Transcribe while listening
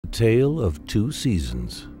tale of two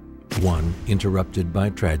seasons, one interrupted by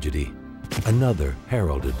tragedy, another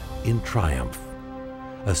heralded in triumph.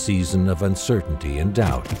 A season of uncertainty and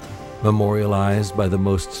doubt, memorialized by the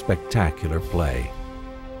most spectacular play.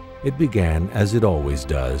 It began as it always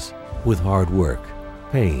does, with hard work,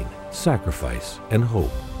 pain, sacrifice, and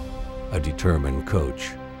hope. A determined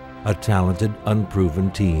coach, a talented,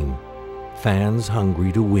 unproven team, fans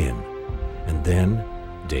hungry to win. And then,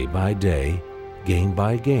 day by day, game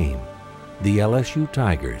by game, the LSU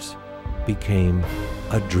Tigers became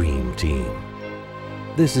a dream team.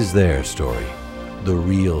 This is their story, the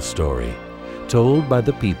real story, told by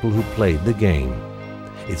the people who played the game.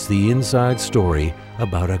 It's the inside story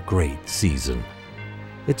about a great season.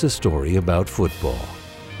 It's a story about football,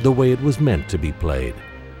 the way it was meant to be played,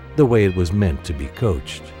 the way it was meant to be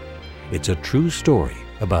coached. It's a true story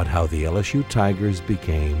about how the LSU Tigers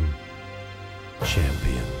became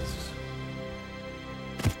champions.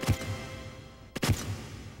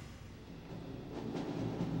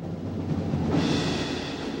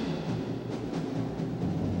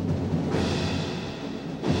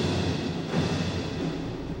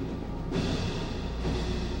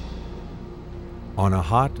 On a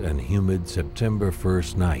hot and humid September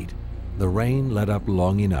 1st night, the rain let up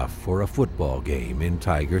long enough for a football game in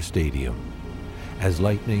Tiger Stadium. As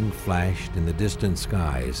lightning flashed in the distant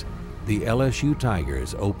skies, the LSU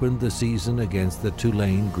Tigers opened the season against the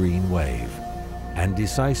Tulane Green Wave and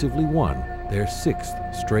decisively won their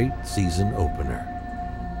 6th straight season opener.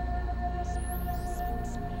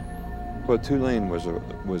 Well, Tulane was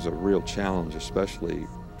a real challenge, especially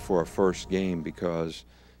for a first game, because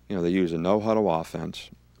they use a no-huddle offense,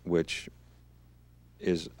 which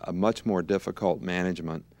is a much more difficult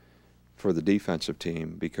management for the defensive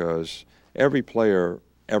team, because every player,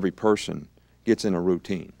 every person gets in a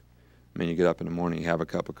routine. I mean, you get up in the morning, you have a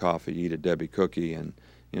cup of coffee, you eat a Debbie cookie, and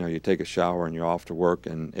you take a shower and you're off to work.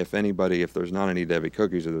 And if there's not any Debbie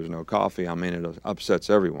cookies or there's no coffee, I mean, it upsets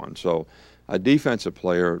everyone. So a defensive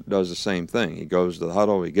player does the same thing. He goes to the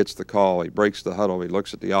huddle, he gets the call, he breaks the huddle, he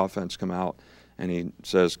looks at the offense come out, and he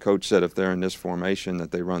says, Coach said if they're in this formation that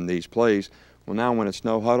they run these plays. Well, now when it's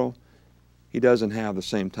no huddle, he doesn't have the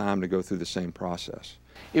same time to go through the same process.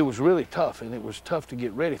 It was really tough, and it was tough to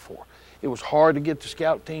get ready for. It was hard to get the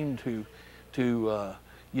scout team to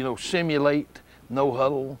simulate no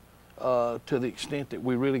huddle to the extent that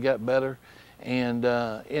we really got better. And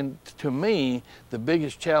to me, the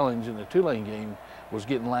biggest challenge in the Tulane game was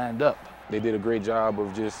getting lined up. They did a great job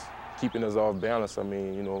of just keeping us off balance. I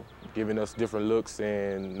mean, giving us different looks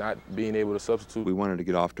and not being able to substitute. We wanted to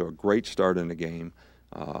get off to a great start in the game.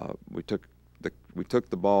 We took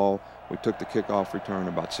the ball, we took the kickoff return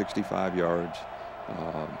about 65 yards,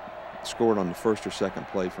 scored on the first or second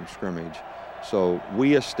play from scrimmage. So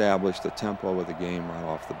we established the tempo of the game right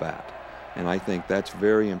off the bat. And I think that's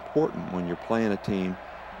very important when you're playing a team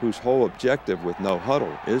whose whole objective with no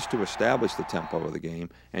huddle is to establish the tempo of the game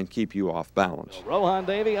and keep you off balance. Rohan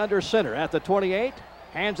Davey under center at the 28,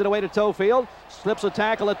 hands it away to Toefield, slips a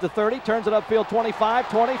tackle at the 30, turns it upfield 25,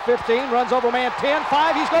 20, 15, runs over man 10,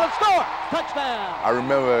 5, he's going to score! Touchdown! I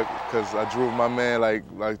remember because I drove my man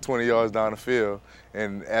like 20 yards down the field,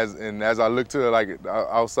 and as I look to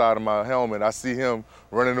outside of my helmet, I see him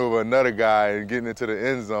running over another guy and getting into the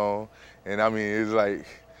end zone, and I mean, it's like,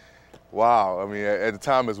 wow. I mean, at the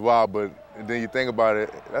time it's wild, but then you think about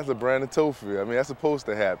it, that's a Brandon Toefield. I mean, that's supposed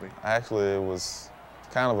to happen. Actually, it was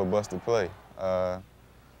kind of a busted play.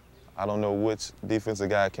 I don't know which defensive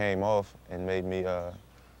guy came off and made me,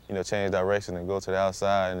 change direction and go to the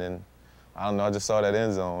outside. And then, I don't know, I just saw that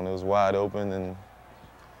end zone. It was wide open. And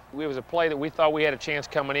it was a play that we thought we had a chance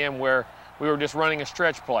coming in where we were just running a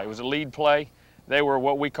stretch play. It was a lead play. They were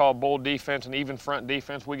what we call bull defense and even front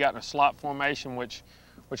defense. We got in a slot formation, which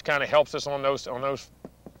kind of helps us on those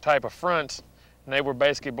type of fronts. And they were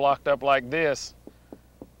basically blocked up like this,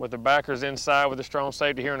 with the backers inside with a strong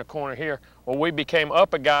safety here in the corner here. Well, we became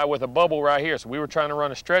up a guy with a bubble right here. So we were trying to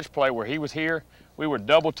run a stretch play where he was here. We were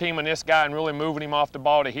double teaming this guy and really moving him off the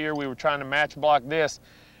ball to here. We were trying to match block this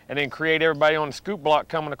and then create everybody on the scoop block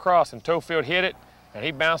coming across. And Toefield hit it, and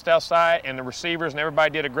he bounced outside, and the receivers and everybody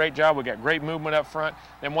did a great job. We got great movement up front.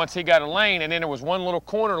 Then once he got a lane, and then there was one little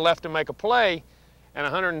corner left to make a play, and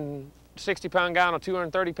 160-pound guy on a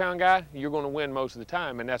 230-pound guy, you're going to win most of the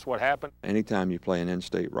time, and that's what happened. Anytime you play an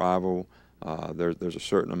in-state rival, there's a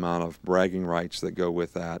certain amount of bragging rights that go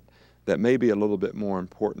with that may be a little bit more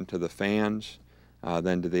important to the fans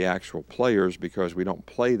than to the actual players, because we don't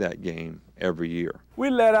play that game every year. We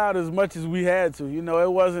let out as much as we had to.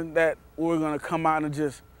 It wasn't that we were going to come out and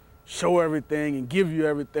just show everything and give you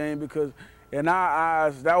everything, because in our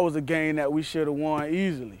eyes, that was a game that we should have won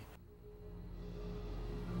easily.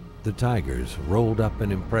 The Tigers rolled up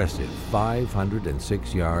an impressive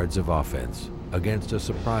 506 yards of offense against a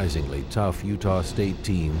surprisingly tough Utah State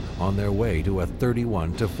team on their way to a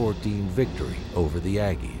 31-14 victory over the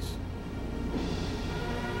Aggies.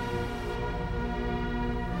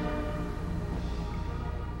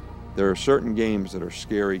 There are certain games that are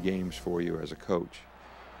scary games for you as a coach,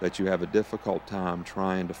 that you have a difficult time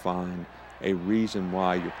trying to find a reason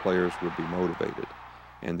why your players would be motivated.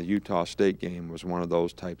 And the Utah State game was one of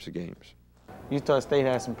those types of games. Utah State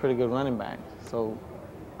had some pretty good running backs, so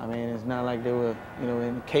I mean, it's not like they were, you know,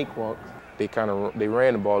 in cakewalks. They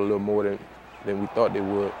ran the ball a little more than we thought they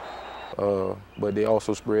would, but they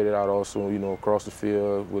also spread it out also, you know, across the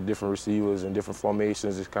field with different receivers and different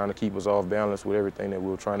formations to kind of keep us off balance with everything that we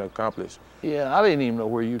were trying to accomplish. Yeah, I didn't even know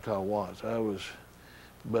where Utah was.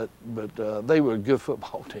 But they were a good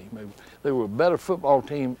football team. They were a better football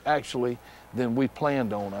team actually than we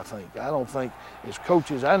planned on, I think. I don't think as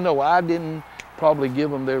coaches, I know I didn't probably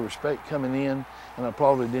give them their respect coming in, and I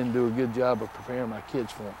probably didn't do a good job of preparing my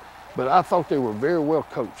kids for them. But I thought they were very well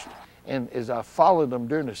coached. And as I followed them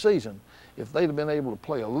during the season, if they'd have been able to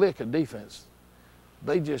play a lick of defense,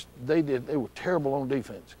 they were terrible on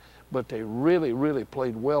defense, but they really, really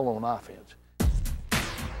played well on offense.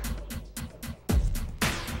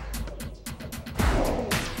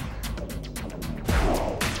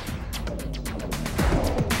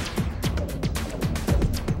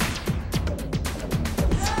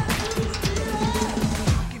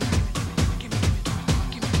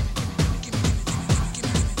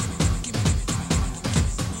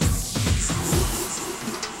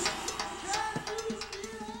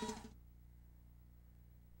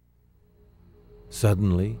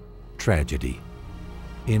 Suddenly, tragedy.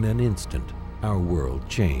 In an instant, our world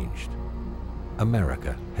changed.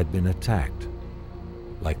 America had been attacked.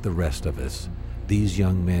 Like the rest of us, these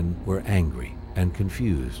young men were angry and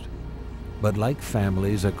confused. But like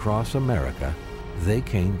families across America, they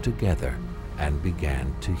came together and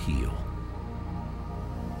began to heal.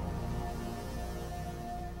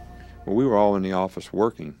 Well, we were all in the office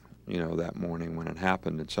working, you know, that morning when it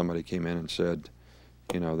happened, and somebody came in and said,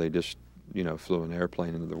 you know, they just, you know, flew an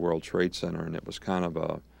airplane into the World Trade Center, and it was kind of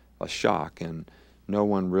a shock, and no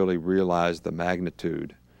one really realized the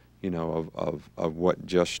magnitude, you know, of what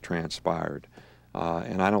just transpired.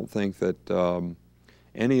 And I don't think that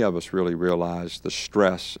any of us really realized the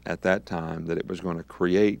stress at that time that it was going to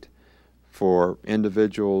create for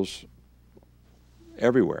individuals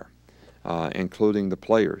everywhere, including the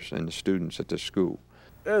players and the students at this school.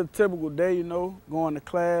 It was a typical day, you know, going to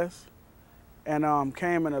class, and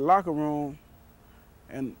came in the locker room,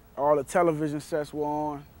 and all the television sets were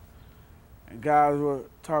on, and guys were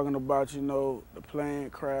talking about, you know, the plane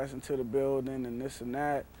crashed into the building and this and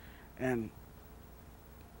that, and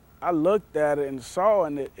I looked at it and saw,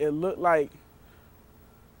 and it looked like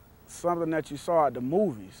something that you saw at the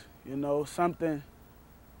movies, you know, something,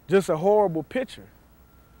 just a horrible picture.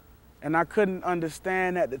 And I couldn't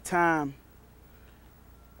understand at the time,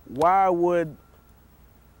 why would,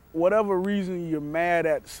 whatever reason you're mad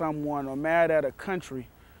at someone or mad at a country,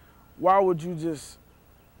 why would you just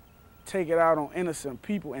take it out on innocent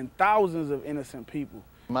people and thousands of innocent people?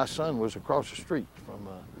 My son was across the street from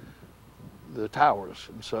the towers,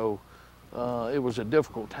 and so it was a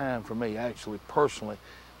difficult time for me, actually, personally.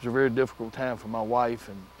 It was a very difficult time for my wife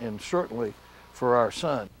and certainly for our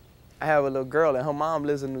son. I have a little girl, and her mom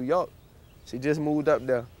lives in New York. She just moved up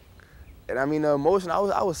there. And I mean, the emotion, I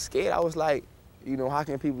was scared. I was like, you know, how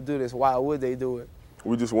can people do this? Why would they do it?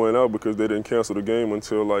 We just went out because they didn't cancel the game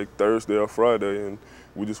until like Thursday or Friday, and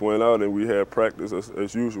we just went out and we had practice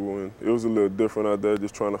as usual, and it was a little different out there,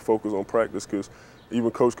 just trying to focus on practice, because even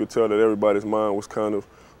Coach could tell that everybody's mind was kind of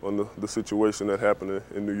on the situation that happened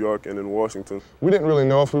in New York and in Washington. We didn't really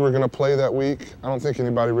know if we were going to play that week. I don't think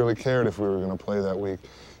anybody really cared if we were going to play that week.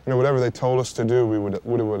 You know, whatever they told us to do, we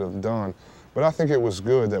would have done. But I think it was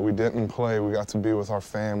good that we didn't play. We got to be with our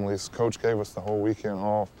families. Coach gave us the whole weekend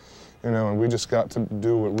off, you know, and we just got to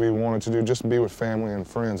do what we wanted to do, just be with family and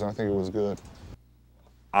friends. I think it was good.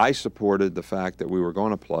 I supported the fact that we were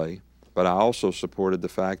going to play, but I also supported the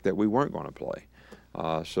fact that we weren't going to play.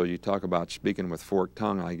 So you talk about speaking with forked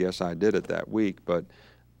tongue, I guess I did it that week, but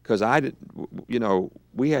because you know,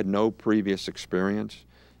 we had no previous experience,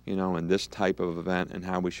 you know, in this type of event and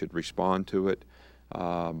how we should respond to it.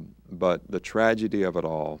 But the tragedy of it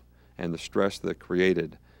all and the stress that it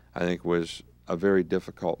created, I think, was a very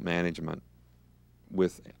difficult management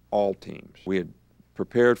with all teams. We had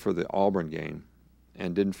prepared for the Auburn game,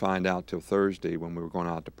 and didn't find out till Thursday when we were going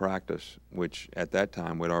out to practice, which at that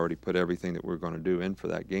time we'd already put everything that we were going to do in for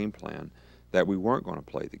that game plan, that we weren't going to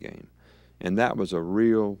play the game. And that was a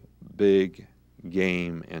real big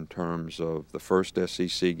game in terms of the first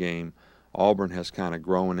SEC game. Auburn has kind of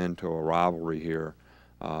grown into a rivalry here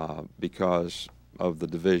because of the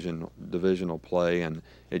divisional play, and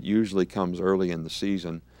it usually comes early in the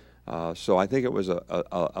season. So I think it was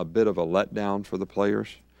a bit of a letdown for the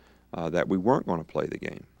players that we weren't going to play the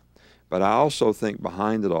game. But I also think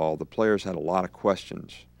behind it all, the players had a lot of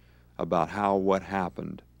questions about how what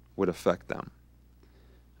happened would affect them.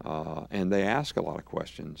 And they asked a lot of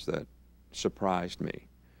questions that surprised me,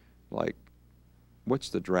 like, what's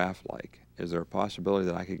the draft like? Is there a possibility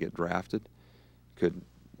that I could get drafted?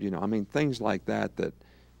 I mean, things like that that,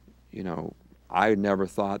 I never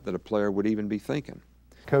thought that a player would even be thinking.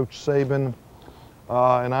 Coach Saban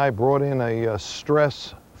and I brought in a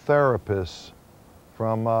stress therapist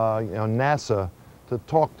from NASA to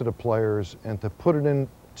talk to the players and to put it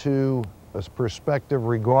into a perspective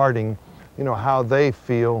regarding, how they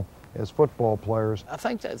feel as football players. I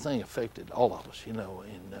think that thing affected all of us,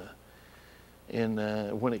 and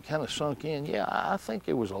when it kind of sunk in, yeah, I think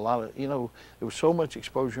there was a lot of, there was so much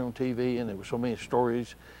exposure on TV, and there were so many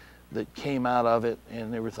stories that came out of it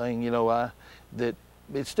and everything, that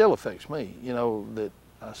it still affects me, that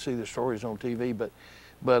I see the stories on TV, but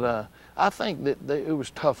I think that it was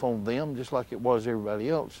tough on them just like it was everybody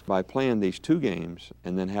else. By playing these 2 games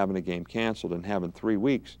and then having a game canceled and having 3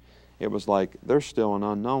 weeks, it was like there's still an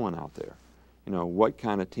unknown out there. What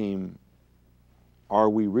kind of team are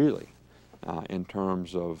we really in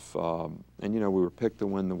terms of, and we were picked to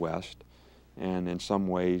win the West, and in some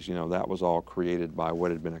ways, that was all created by what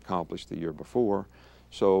had been accomplished the year before.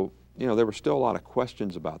 So, there were still a lot of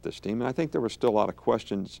questions about this team, and I think there were still a lot of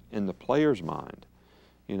questions in the players' mind,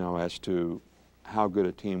 as to how good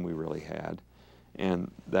a team we really had. And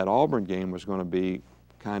that Auburn game was going to be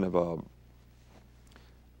kind of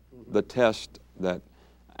the test that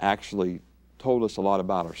actually told us a lot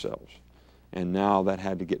about ourselves. And now that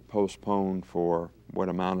had to get postponed for what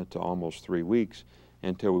amounted to almost 3 weeks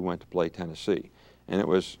until we went to play Tennessee. And it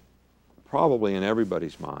was probably in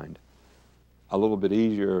everybody's mind a little bit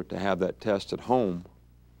easier to have that test at home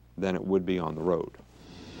than it would be on the road.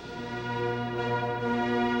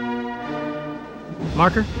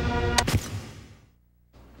 Marker?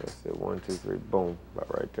 That's it, 1, 2, 3, boom,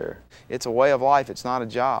 about right there. It's a way of life, it's not a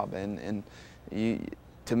job, and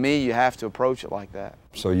to me, you have to approach it like that.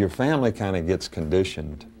 So your family kind of gets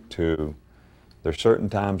conditioned to, there's certain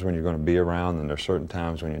times when you're going to be around and there's certain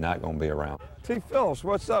times when you're not going to be around. T. Phillips,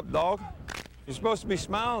 what's up, dog? You're supposed to be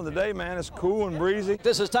smiling today, man. It's cool and breezy.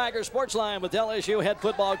 This is Tiger Sports Line with LSU head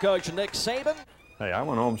football coach Nick Saban. Hey, I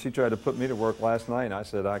went home. She tried to put me to work last night, and I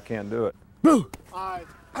said I can't do it. Boo!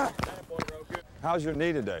 How's your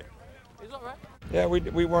knee today? It's all right. Yeah, we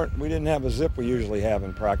didn't have a zip we usually have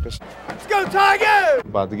in practice. Let's go, Tiger!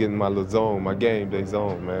 About to get in my little zone, my game day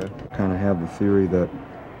zone, man. Kind of have the theory that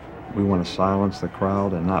we want to silence the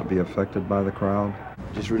crowd and not be affected by the crowd.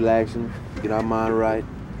 Just relaxing, get our mind right,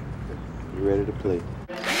 be ready to play.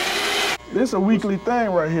 This is a weekly thing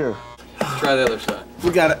right here. Try the other side. We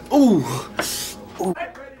got it. Ooh. Ooh.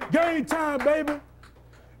 Game time, baby.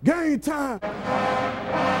 Game time.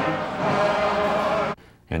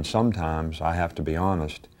 And sometimes, I have to be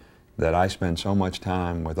honest, that I spend so much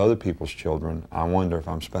time with other people's children, I wonder if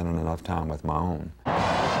I'm spending enough time with my own.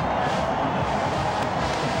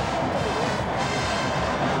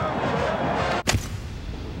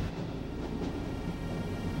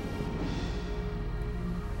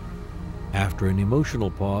 After an emotional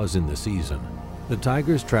pause in the season, the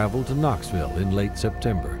Tigers traveled to Knoxville in late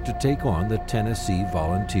September to take on the Tennessee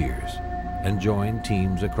Volunteers and join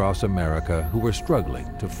teams across America who were struggling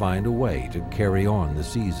to find a way to carry on the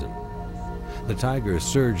season. The Tigers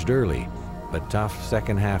surged early, but tough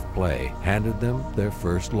second-half play handed them their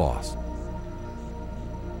first loss.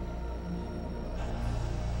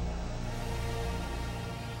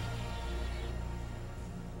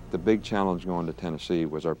 The big challenge going to Tennessee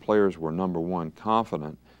was our players were, number one,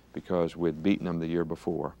 confident because we'd beaten them the year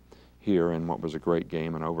before here in what was a great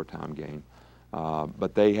game, an overtime game.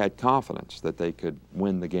 But they had confidence that they could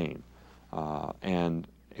win the game. And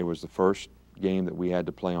it was the first game that we had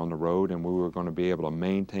to play on the road, and we were going to be able to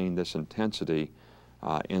maintain this intensity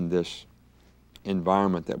in this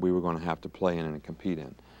environment that we were going to have to play in and compete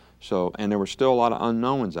in. So, and there were still a lot of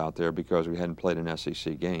unknowns out there because we hadn't played an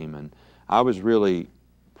SEC game. And I was really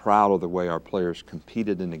proud of the way our players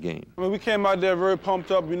competed in the game. I mean, we came out there very pumped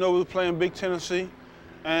up. We were playing Big Tennessee.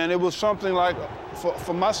 And it was something like,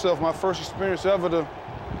 for myself, my first experience ever to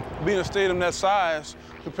being a stadium that size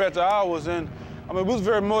compared to ours. And I mean, we was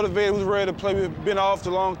very motivated. We was ready to play. We've been off a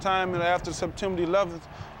long time after September 11th,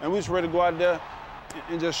 and we was ready to go out there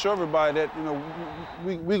and just show everybody that, you know,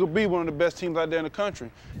 we could be one of the best teams out there in the country.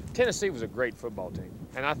 Tennessee was a great football team,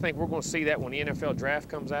 and I think we're going to see that when the NFL draft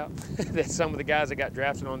comes out, that some of the guys that got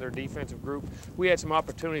drafted on their defensive group, we had some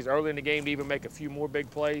opportunities early in the game to even make a few more big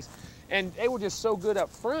plays, and they were just so good up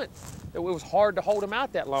front that it was hard to hold them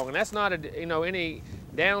out that long, and that's not, any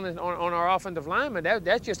down on our offensive linemen.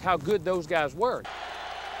 That's just how good those guys were.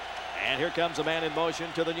 And here comes a man in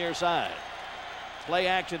motion to the near side. Play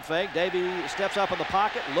action fake. Davey steps up in the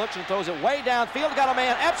pocket, looks and throws it way downfield. Got a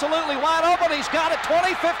man absolutely wide open. He's got it.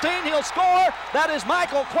 20-15. He'll score. That is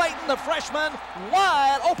Michael Clayton, the freshman,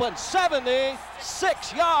 wide open.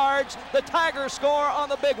 76 yards. The Tigers score on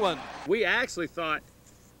the big one. We actually thought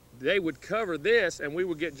they would cover this and we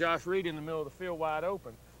would get Josh Reed in the middle of the field wide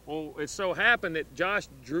open. Well, it so happened that Josh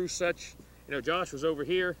drew such, Josh was over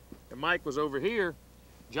here and Mike was over here.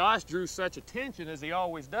 Josh drew such attention, as he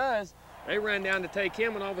always does. They ran down to take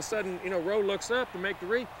him, and all of a sudden, Rowe looks up to make the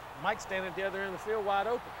read. Mike's standing at the other end of the field wide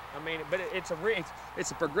open. I mean, but it's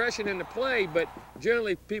a progression in the play, but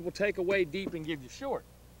generally people take away deep and give you short.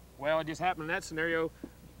 Well, it just happened in that scenario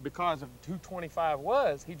because of who 25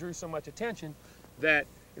 was. He drew so much attention that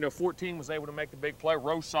 14 was able to make the big play.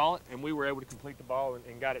 Rowe saw it, and we were able to complete the ball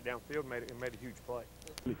and got it downfield and made a huge play.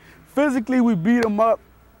 Physically, we beat them up.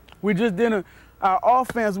 We just didn't. Our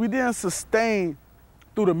offense, we didn't sustain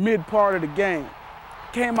through the mid part of the game.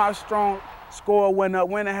 Came out strong, score went up,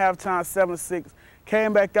 went at halftime 7-6,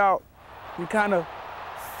 came back out, we kind of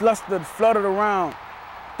fluttered around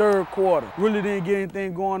third quarter. Really didn't get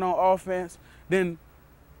anything going on offense. Then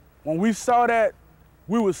when we saw that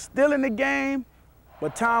we were still in the game,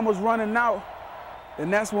 but time was running out,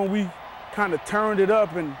 and that's when we kind of turned it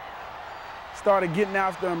up and started getting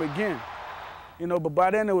after them again. But by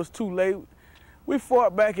then it was too late. We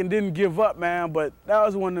fought back and didn't give up, man, but that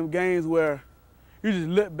was one of them games where you just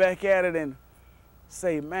look back at it and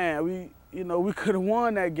say, man, we could have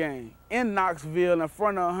won that game in Knoxville in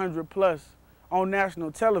front of 100+ on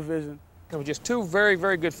national television. It was just two very,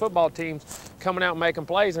 very good football teams coming out and making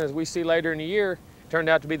plays, and as we see later in the year, it turned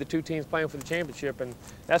out to be the two teams playing for the championship, and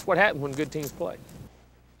that's what happens when good teams play.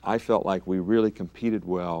 I felt like we really competed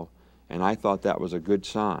well, and I thought that was a good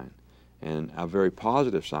sign. And a very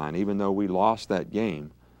positive sign. Even though we lost that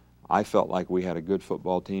game, I felt like we had a good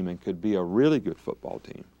football team and could be a really good football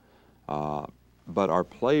team. But our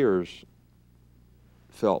players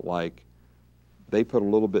felt like they put a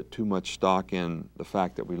little bit too much stock in the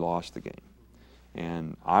fact that we lost the game.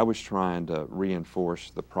 And I was trying to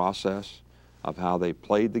reinforce the process of how they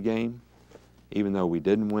played the game, even though we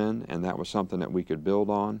didn't win, and that was something that we could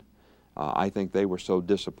build on. I think they were so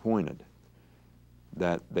disappointed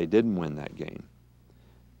that they didn't win that game,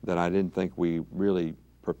 that I didn't think we really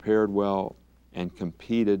prepared well and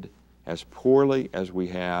competed as poorly as we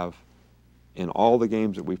have in all the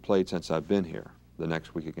games that we've played since I've been here the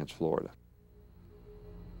next week against Florida.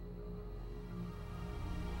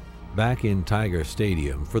 Back in Tiger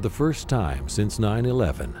Stadium for the first time since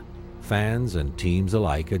 9/11, fans and teams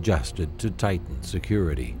alike adjusted to tightened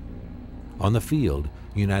security. On the field,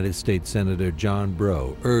 United States Senator John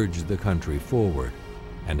Breaux urged the country forward,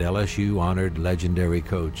 and LSU honored legendary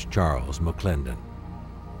coach Charles McClendon.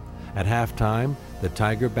 At halftime, the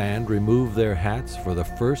Tiger Band removed their hats for the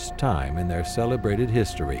first time in their celebrated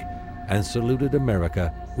history and saluted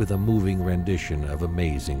America with a moving rendition of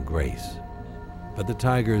Amazing Grace. But the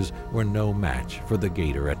Tigers were no match for the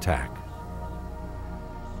Gator attack.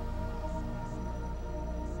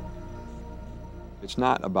 It's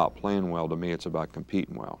not about playing well to me, it's about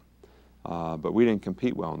competing well. But we didn't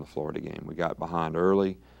compete well in the Florida game. We got behind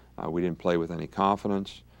early. We didn't play with any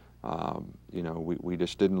confidence. We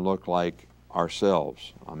just didn't look like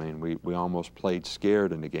ourselves. I mean, we almost played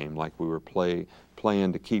scared in the game, like we were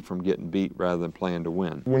playing to keep from getting beat rather than playing to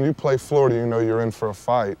win. When you play Florida, you know you're in for a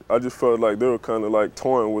fight. I just felt like they were kind of like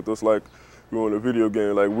toying with us, like we were in a video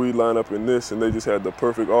game. Like we line up in this, and they just had the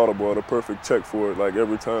perfect audible, the perfect check for it, like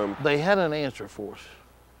every time. They had an answer for us.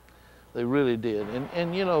 They really did. And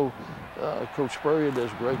Coach Spurrier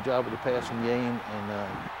does a great job with the passing game, and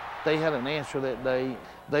they had an answer that day.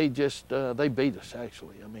 They just, they beat us,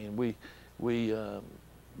 actually. I mean, we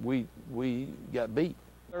got beat.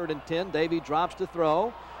 3rd and 10, Davey drops to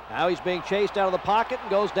throw. Now he's being chased out of the pocket and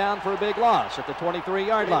goes down for a big loss at the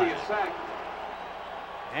 23-yard line.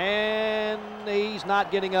 And he's not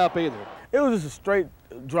getting up either. It was just a straight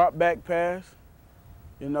drop back pass,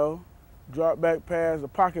 drop back pass. The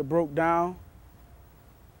pocket broke down,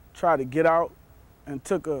 tried to get out, and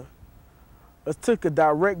took a took a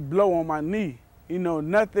direct blow on my knee. You know,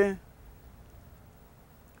 nothing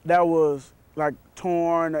that was like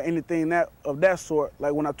torn or anything of that sort,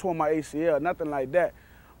 like when I tore my ACL, nothing like that.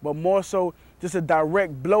 But more so just a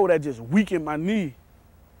direct blow that just weakened my knee.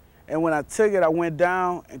 And when I took it, I went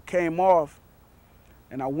down and came off,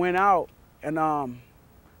 and I went out and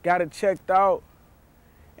got it checked out,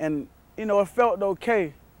 and you know, it felt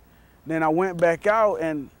okay. Then I went back out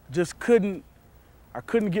and just I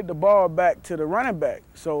couldn't get the ball back to the running back.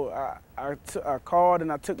 So I called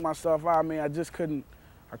and I took myself out. I mean,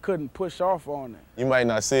 I couldn't push off on it. You might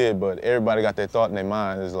not see it, but everybody got that thought in their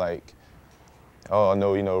mind. It's like, oh,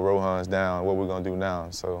 no, you know, Rohan's down. What we gonna do now?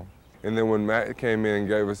 So. And then when Matt came in and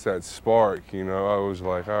gave us that spark, you know, I was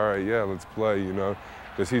like, all right, yeah, let's play, you know,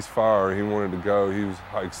 because he's fired. He wanted to go. He was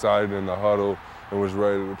excited in the huddle and was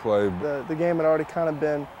ready to play. The game had already kind of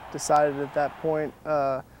been decided at that point.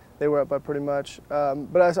 They were up by pretty much.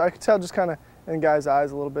 But I could tell just kind of in guys'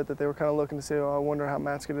 eyes a little bit that they were kind of looking to say, oh, I wonder how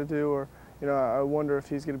Matt's going to do, or, you know, I wonder if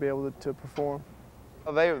he's going to be able to perform.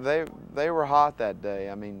 They were hot that day.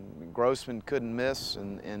 I mean, Grossman couldn't miss,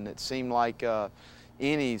 and it seemed like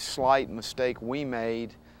any slight mistake we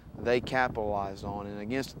made, they capitalized on. And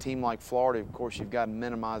against a team like Florida, of course, you've got to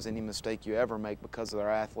minimize any mistake you ever make because of their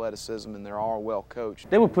athleticism, and they're all well coached.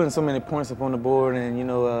 They were putting so many points up on the board, and you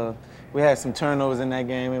know, we had some turnovers in that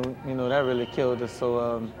game, and you know, that really killed us.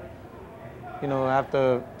 So, you know,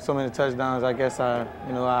 after so many touchdowns, I guess our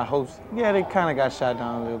hopes, yeah, they kind of got shot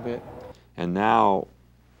down a little bit. And now,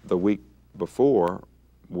 the week before,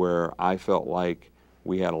 where I felt like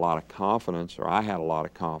we had a lot of confidence, or I had a lot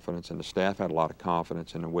of confidence, and the staff had a lot of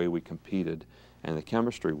confidence in the way we competed and the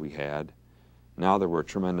chemistry we had. Now there were a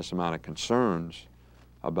tremendous amount of concerns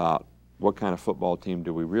about what kind of football team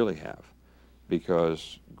do we really have,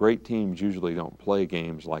 because great teams usually don't play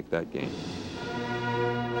games like that game.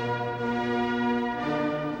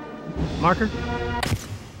 Marker?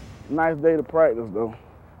 Nice day to practice, though.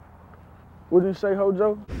 What did you say,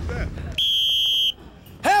 Hojo?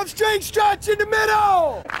 Hamstring stretch in the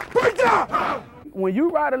middle! Break down! When you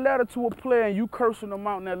write a letter to a player and you cursing them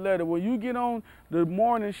out in that letter, when you get on the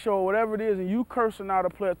morning show, whatever it is, and you cursing out a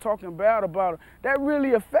player, talking bad about it, that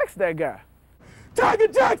really affects that guy. Tiger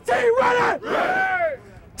Jack's team ready! Ready!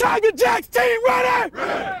 Tiger Jack's team ready!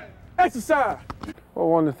 Ready! Exercise. Well,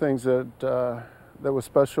 one of the things that was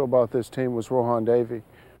special about this team was Rohan Davey.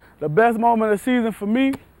 The best moment of the season for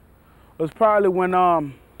me was probably when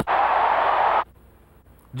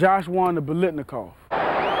Josh won the Bolitnikov.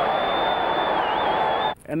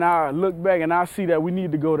 And I look back and I see that we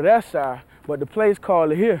need to go to that side, but the play's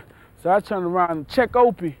called it here. So I turned around and check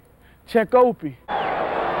Opie. Check Opie.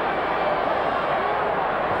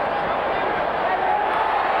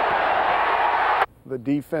 The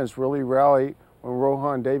defense really rallied when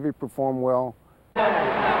Rohan Davey performed well.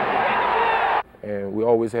 And we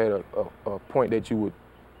always had a point that you would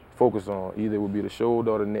focus on. Either it would be the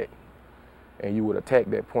shoulder or the neck, and you would attack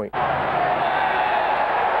that point.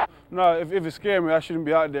 No, if it scared me, I shouldn't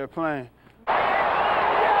be out there playing.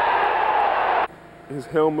 His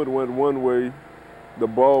helmet went one way, the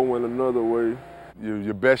ball went another way.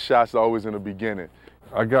 Your best shot's always in the beginning.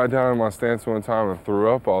 I got down in my stance one time and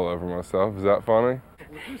threw up all over myself. Is that funny?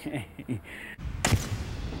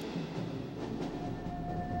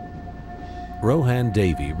 Rohan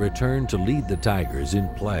Davey returned to lead the Tigers in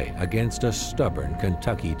play against a stubborn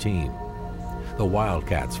Kentucky team. The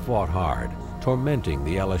Wildcats fought hard, tormenting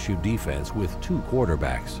the LSU defense with two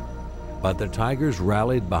quarterbacks. But the Tigers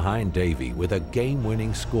rallied behind Davey with a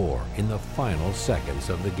game-winning score in the final seconds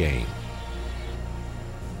of the game.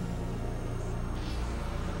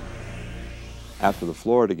 After the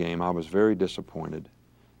Florida game, I was very disappointed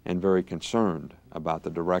and very concerned about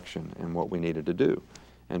the direction and what we needed to do,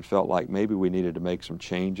 and felt like maybe we needed to make some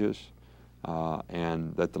changes,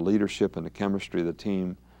 and that the leadership and the chemistry of the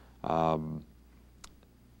team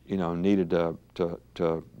you know, needed to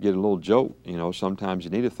get a little jolt. You know, sometimes you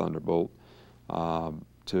need a thunderbolt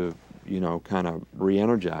to, you know, kind of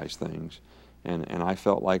re-energize things. And I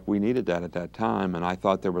felt like we needed that at that time, and I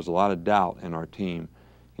thought there was a lot of doubt in our team,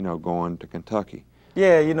 you know, going to Kentucky.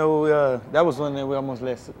 Yeah, you know, that was one that we almost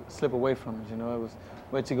let slip away from us. You know, it was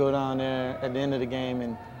way to go down there at the end of the game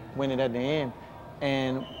and win it at the end.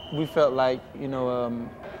 And we felt like, you know,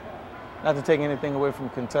 not to take anything away from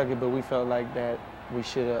Kentucky, but we felt like that we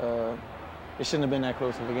should have, it shouldn't have been that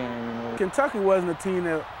close of a game, you know. Kentucky wasn't a team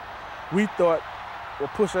that we thought would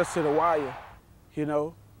push us to the wire, you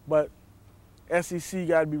know, but SEC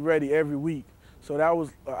got to be ready every week. So that was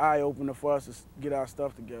an eye-opener for us to get our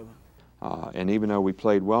stuff together. And even though we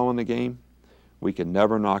played well in the game, we could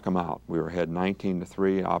never knock them out. We were ahead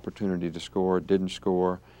 19-3, opportunity to score, didn't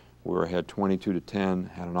score. We were ahead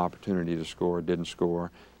 22-10, had an opportunity to score, didn't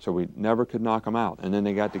score. So we never could knock them out. And then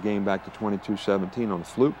they got the game back to 22-17 on a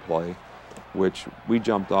fluke play, which we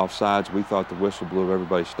jumped off sides. We thought the whistle blew,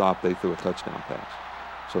 everybody stopped, they threw a touchdown pass.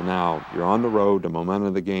 So now you're on the road, the momentum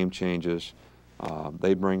of the game changes.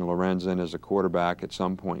 They bring Lorenz in as a quarterback at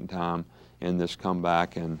some point in time in this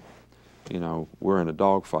comeback, and you know, we're in a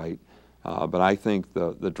dogfight. But I think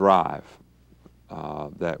the drive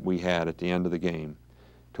that we had at the end of the game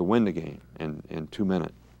to win the game in 2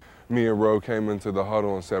 minutes. Me and Roe came into the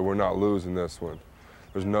huddle and said, we're not losing this one.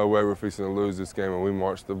 There's no way we're fixing to lose this game, and we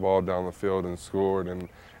marched the ball down the field and scored. And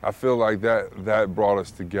I feel like that brought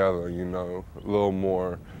us together, you know, a little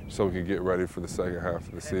more so we could get ready for the second half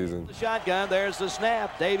of the season. The shotgun, there's the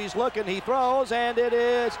snap. Davies looking, he throws, and it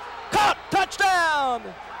is caught, touchdown!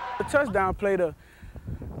 The touchdown play, the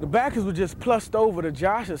backers were just plussed over to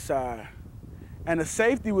Josh's side, and the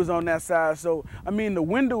safety was on that side. So, I mean, the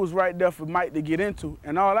window was right there for Mike to get into,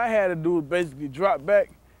 and all I had to do was basically drop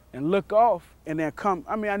back and look off and then come.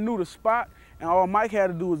 I mean, I knew the spot, and all Mike had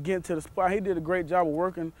to do was get into the spot. He did a great job of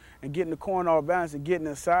working and getting the corner off balance and getting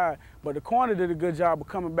inside, but the corner did a good job of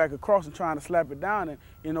coming back across and trying to slap it down, and,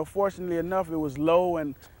 you know, fortunately enough, it was low,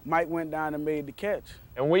 and Mike went down and made the catch.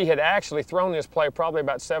 And we had actually thrown this play probably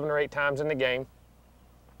about 7 or 8 times in the game,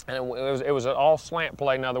 and it was an all slant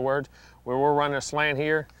play, in other words, where we're running a slant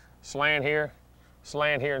here, slant here,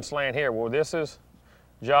 slant here, and slant here. Well, this is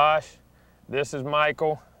Josh, this is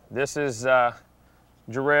Michael, this is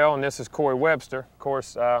Jarrell, and this is Corey Webster. Of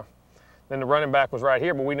course, then the running back was right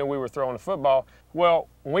here, but we knew we were throwing the football. Well,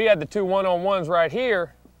 when we had the 2 one-on-ones right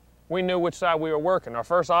here, we knew which side we were working. Our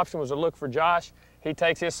first option was to look for Josh. He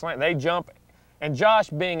takes his slant, they jump, and Josh,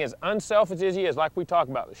 being as unselfish as he is, like we talked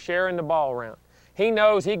about, sharing the ball around. He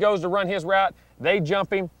knows he goes to run his route, they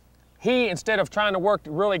jump him. He, instead of trying to work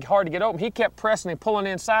really hard to get open, he kept pressing and pulling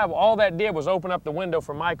inside. Well, all that did was open up the window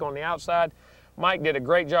for Mike on the outside. Mike did a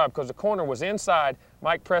great job because the corner was inside.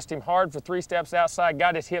 Mike pressed him hard for 3 steps outside,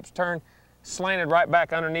 got his hips turned, slanted right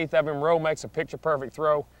back underneath of him. Rowe makes a picture-perfect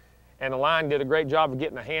throw, and the line did a great job of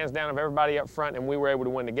getting the hands down of everybody up front, and we were able to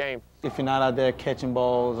win the game. If you're not out there catching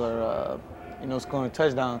balls or you know, scoring a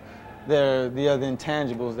touchdown, there are the other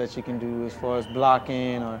intangibles that you can do as far as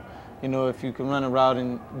blocking, or you know, if you can run a route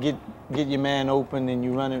and get your man open and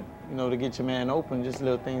you run it, you know, to get your man open, just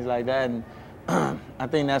little things like that. And I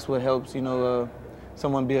think that's what helps, you know,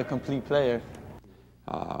 someone be a complete player.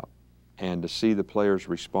 And to see the players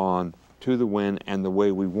respond to the win and the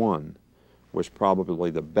way we won was probably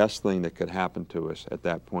the best thing that could happen to us at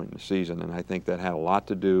that point in the season. And I think that had a lot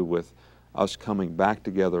to do with us coming back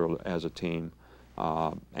together as a team.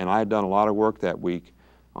 And I had done a lot of work that week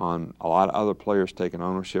on a lot of other players taking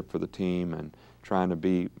ownership for the team and trying to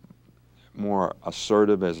be more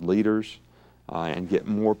assertive as leaders and get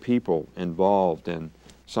more people involved in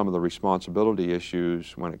some of the responsibility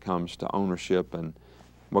issues when it comes to ownership and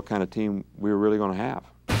what kind of team we were really going to have.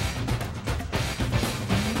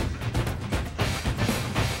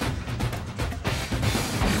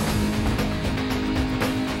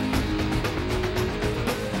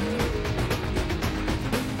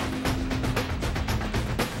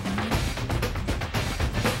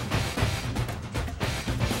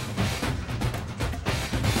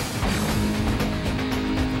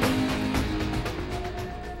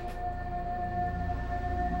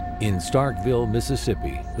 In Starkville,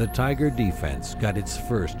 Mississippi, the Tiger defense got its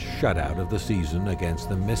first shutout of the season against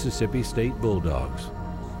the Mississippi State Bulldogs.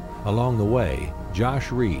 Along the way,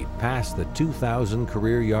 Josh Reed passed the 2,000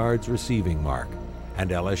 career yards receiving mark,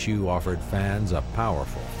 and LSU offered fans a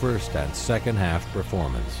powerful first and second half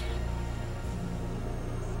performance.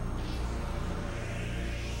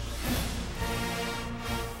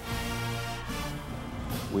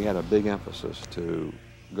 We had a big emphasis to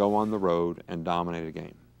go on the road and dominate a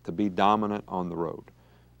game, to be dominant on the road.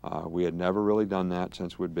 We had never really done that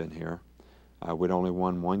since we'd been here. We'd only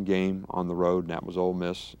won 1 game on the road, and that was Ole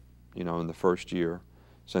Miss, you know, in the first year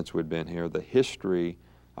since we'd been here. The history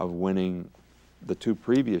of winning the 2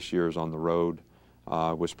 previous years on the road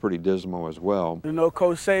was pretty dismal as well. You know,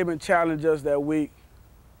 Coach Saban challenged us that week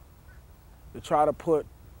to try to put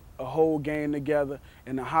a whole game together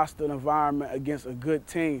in a hostile environment against a good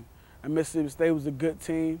team. And Mississippi State was a good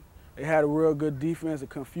team. They had a real good defense, a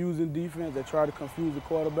confusing defense. They tried to confuse the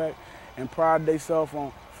quarterback and pride themselves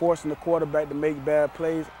on forcing the quarterback to make bad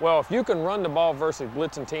plays. Well, if you can run the ball versus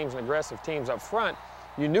blitzing teams and aggressive teams up front,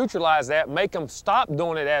 you neutralize that, make them stop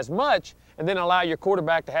doing it as much, and then allow your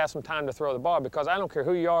quarterback to have some time to throw the ball, because I don't care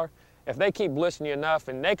who you are, if they keep blitzing you enough,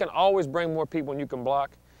 and they can always bring more people than you can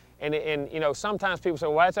block, And you know, sometimes people say,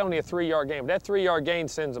 well, that's only a 3-yard gain. But that 3-yard gain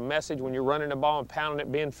sends a message when you're running the ball and pounding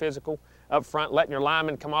it, being physical up front, letting your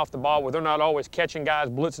linemen come off the ball where they're not always catching guys,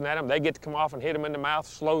 blitzing at them. They get to come off and hit them in the mouth,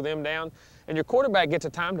 slow them down. And your quarterback gets a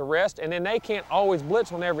time to rest, and then they can't always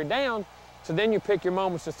blitz on every down. So then you pick your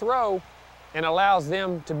moments to throw and allows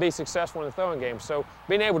them to be successful in the throwing game. So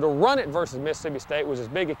being able to run it versus Mississippi State was as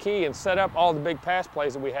big a key and set up all the big pass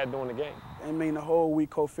plays that we had during the game. I mean, the whole week,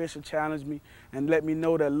 Coach Fisher challenged me and let me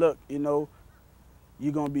know that, look, you know,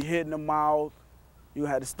 you're going to be hitting the mouth. You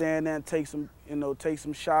have to stand there and take some, you know, take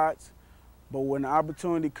some shots. But when the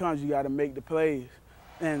opportunity comes, you got to make the plays.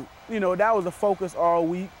 And, you know, that was the focus all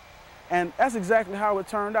week. And that's exactly how it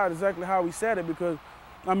turned out, exactly how we said it, because,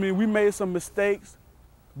 I mean, we made some mistakes,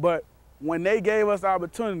 but when they gave us the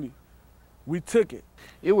opportunity, we took it.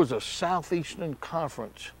 It was a Southeastern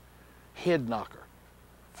Conference head knocker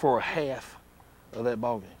for a half of that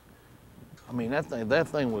ball game. I mean, that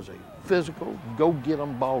thing was a physical,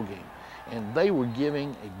 go-get-'em ball game, and they were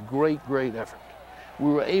giving a great, great effort.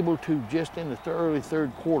 We were able to, just in the early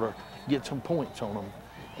third quarter, get some points on them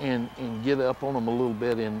and get up on them a little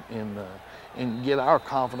bit and get our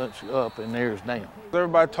confidence up and theirs down.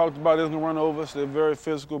 Everybody talked about they was gonna run over us. They're very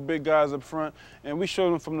physical, big guys up front, and we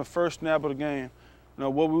showed them from the first snap of the game, you know,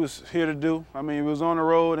 what we was here to do. I mean, we was on the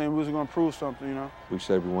road and we was gonna prove something, you know. We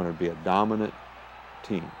said we wanted to be a dominant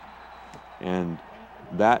team, and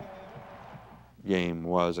that game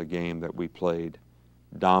was a game that we played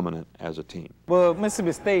dominant as a team. Well,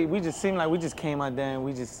 Mississippi State, we just seemed like we just came out there and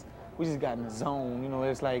we just got in the zone. You know,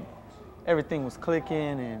 it's like everything was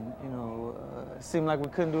clicking, and you know, it seemed like we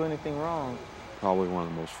couldn't do anything wrong. Probably one of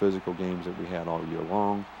the most physical games that we had all year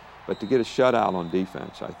long. But to get a shutout on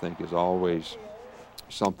defense, I think, is always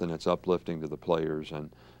something that's uplifting to the players. And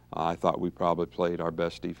I thought we probably played our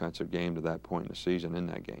best defensive game to that point in the season in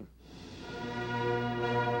that game.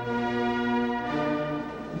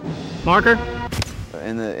 Marker?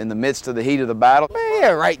 In the midst of the heat of the battle. Man, yeah,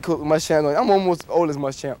 right, Cook, Muschamp. I'm almost old as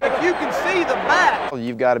Muschamp. If you can see the battle,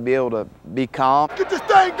 you've got to be able to be calm. Get this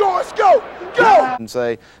thing going, let's go, go! And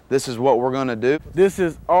say, this is what we're going to do. This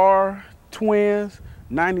is our Twins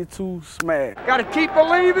 92 smash. Got to keep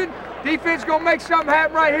believing. Defense going to make something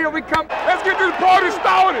happen right here. We come. Let's get this party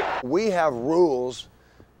started. We have rules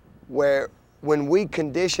where when we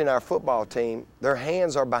condition our football team, their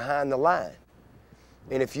hands are behind the line.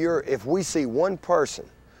 And if we see one person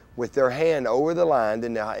with their hand over the line,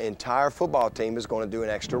 then the entire football team is going to do an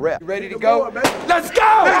extra rep. You ready to go? Let's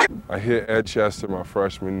go! I hit Ed Chester my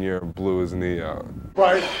freshman year and blew his knee out.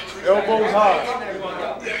 Right, elbows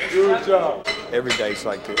high. Good job. Every day's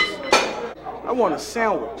like this. I want a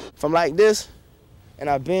sandwich. If I'm like this, and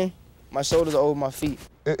I bend, my shoulders are over my feet.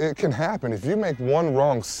 It can happen. If you make one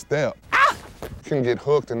wrong step, you can get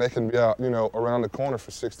hooked and they can be out, you know, around the corner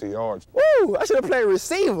for 60 yards. Woo! I should have played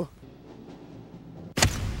receiver.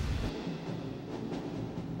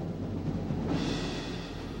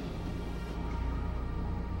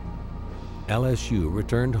 LSU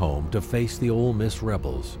returned home to face the Ole Miss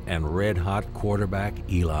Rebels and red-hot quarterback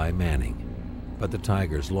Eli Manning. But the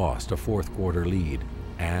Tigers lost a fourth-quarter lead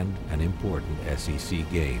and an important SEC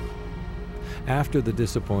game. After the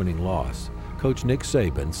disappointing loss, Coach Nick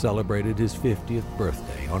Saban celebrated his 50th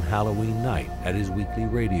birthday on Halloween night at his weekly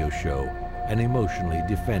radio show and emotionally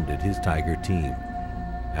defended his Tiger team.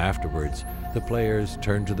 Afterwards, the players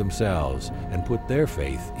turned to themselves and put their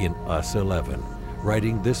faith in Us 11,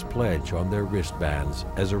 writing this pledge on their wristbands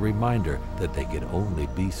as a reminder that they could only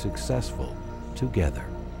be successful together.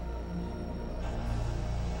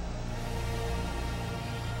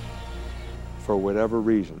 For whatever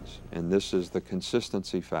reasons, and this is the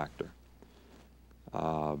consistency factor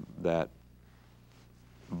that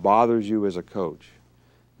bothers you as a coach,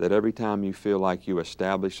 that every time you feel like you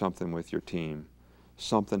establish something with your team,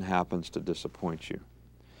 something happens to disappoint you.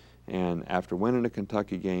 And after winning a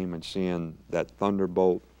Kentucky game and seeing that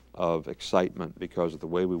thunderbolt of excitement because of the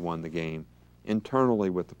way we won the game internally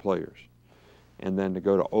with the players, and then to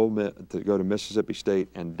go to Mississippi State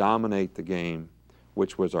and dominate the game,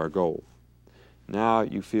 which was our goal. Now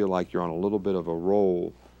you feel like you're on a little bit of a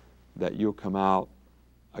roll that you'll come out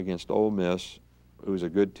against Ole Miss, who's a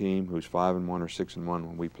good team, who's 5-1 or 6-1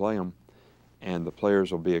 when we play them, and the players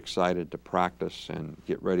will be excited to practice and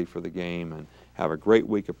get ready for the game and have a great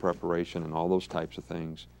week of preparation and all those types of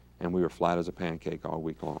things, and we were flat as a pancake all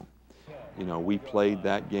week long. You know, we played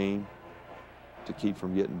that game to keep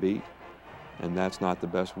from getting beat, and that's not the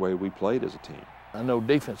best way we played as a team. I know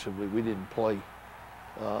defensively we didn't play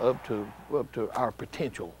up to our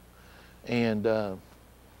potential, and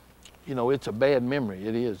you know, it's a bad memory.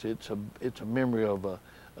 It is. It's a memory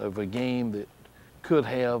of a game that could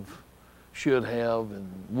have, should have, and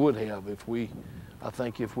would have if we, I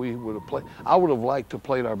think if we would have played. I would have liked to have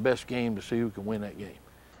played our best game to see who could win that game.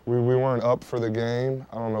 We weren't up for the game.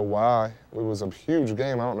 I don't know why. It was a huge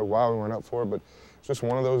game. I don't know why we weren't up for it, but it's just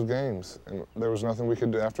one of those games. And there was nothing we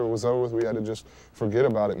could do. After it was over with, we had to just forget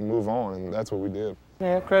about it and move on, and that's what we did.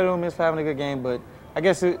 Yeah, credit Ole Miss for having a good game, but I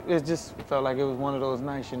guess it just felt like it was one of those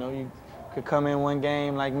nights, you know. You could come in one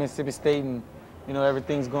game like Mississippi State and, you know,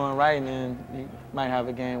 everything's going right, and then you might have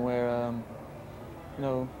a game where, you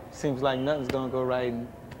know, seems like nothing's going to go right. And,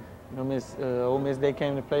 you know, Ole Miss, they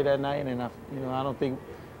came to play that night, and I don't think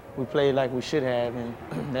we played like we should have, and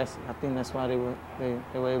I think that's why they were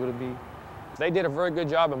able to beat. They did a very good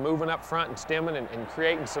job of moving up front and stemming and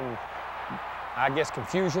creating some, I guess,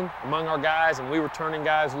 confusion among our guys, and we were turning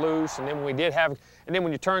guys loose. And then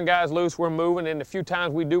when you turn guys loose, we're moving. And a few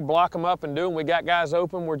times we do block them up and we got guys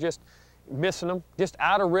open, we're just missing them, just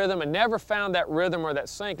out of rhythm, and never found that rhythm or that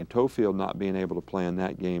sync. And Tofield not being able to play in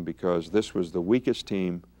that game because this was the weakest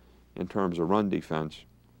team in terms of run defense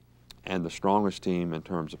and the strongest team in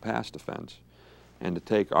terms of pass defense. And to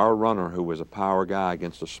take our runner, who was a power guy,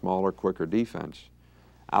 against a smaller, quicker defense,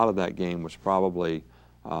 out of that game was probably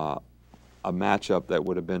a matchup that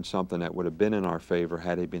would have been something that would have been in our favor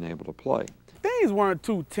had he been able to play. Things weren't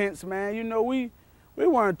too tense, man. You know, we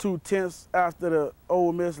weren't too tense after the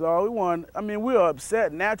Ole Miss loss. We were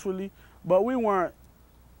upset naturally, but we weren't,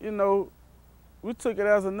 you know, we took it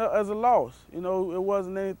as a loss. You know, it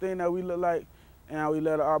wasn't anything that we looked like, and we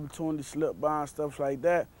let an opportunity slip by and stuff like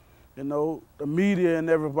that. You know, the media and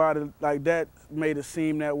everybody like that made it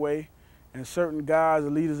seem that way. And certain guys, the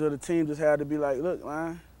leaders of the team, just had to be like, look,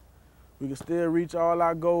 man, we can still reach all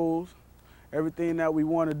our goals. Everything that we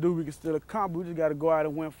want to do, we can still accomplish. We just got to go out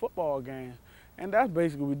and win football games. And that's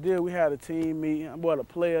basically what we did. We had a team meeting, a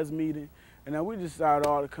players meeting, and then we decided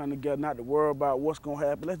all to come together, not to worry about what's going to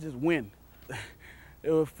happen. Let's just win.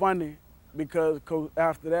 It was funny because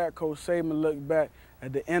after that, Coach Saban looked back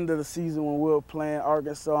at the end of the season when we were playing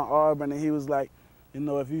Arkansas and Auburn, and he was like, you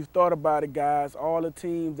know, if you thought about it, guys, all the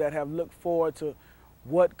teams that have looked forward to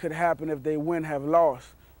what could happen if they win have lost,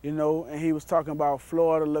 you know, and he was talking about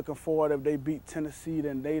Florida looking forward if they beat Tennessee,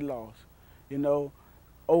 then they lost, you know,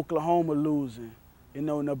 Oklahoma losing, you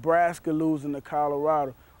know, Nebraska losing to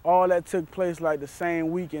Colorado. All that took place like the same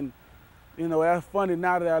week, and, you know, that's funny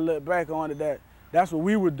now that I look back on it, that's what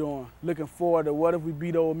we were doing, looking forward to what if we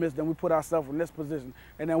beat Ole Miss, then we put ourselves in this position,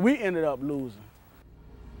 and then we ended up losing.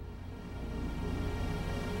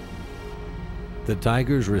 The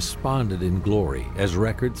Tigers responded in glory as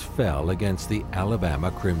records fell against the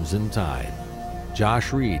Alabama Crimson Tide.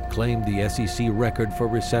 Josh Reed claimed the SEC record for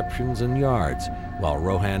receptions and yards, while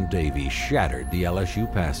Rohan Davey shattered the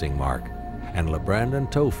LSU passing mark, and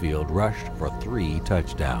LeBrandon Tofield rushed for 3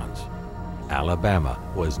 touchdowns. Alabama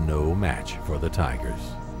was no match for the Tigers.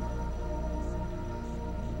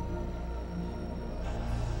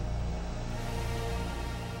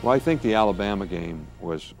 Well, I think the Alabama game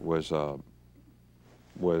was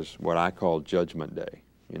what I call Judgment Day,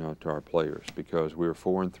 you know, to our players, because we were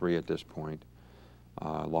 4-3 at this point.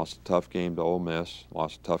 Lost a tough game to Ole Miss,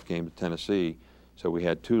 lost a tough game to Tennessee, so we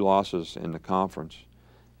had 2 losses in the conference,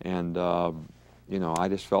 and you know, I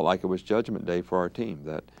just felt like it was Judgment Day for our team.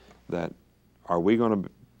 That are we going to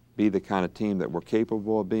be the kind of team that we're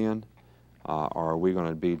capable of being, or are we going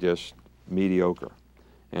to be just mediocre?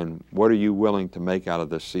 And what are you willing to make out of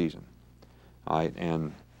this season?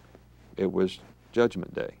 And it was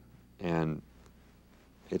Judgment Day, and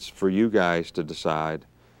it's for you guys to decide,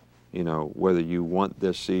 you know, whether you want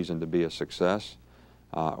this season to be a success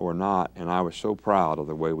or not. And I was so proud of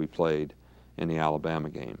the way we played in the Alabama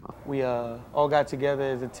game. We all got together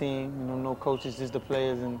as a team, you know, no coaches, just the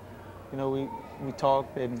players, and you know, we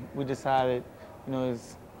talked and we decided, you know,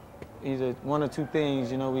 it's either one or two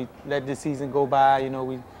things. You know, we let this season go by. You know,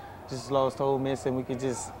 we just lost to Ole Miss, and we could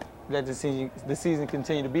just let the season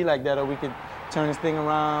continue to be like that, or we could turn this thing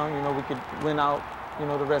around. You know, we could win out, you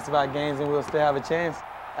know, the rest of our games, and we'll still have a chance.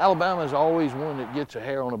 Alabama's always one that gets a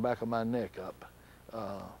hair on the back of my neck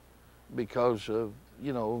up because of,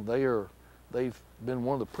 you know, they've been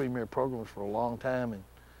one of the premier programs for a long time, and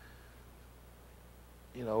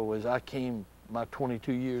you know, as I came my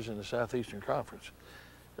 22 years in the Southeastern Conference,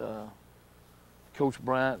 Coach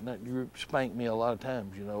Bryant and that group spanked me a lot of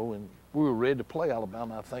times, you know, and we were ready to play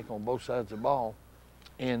Alabama, I think, on both sides of the ball,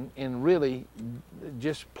 and really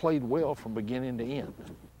just played well from beginning to end.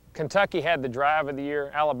 Kentucky had the drive of the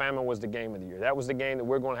year. Alabama was the game of the year. That was the game that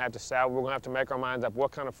we're going to have to salvage. We're going to have to make our minds up.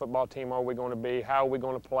 What kind of football team are we going to be? How are we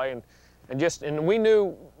going to play? And we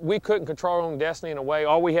knew we couldn't control our own destiny in a way.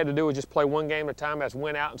 All we had to do was just play one game at a time, as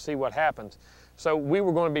win out and see what happens. So we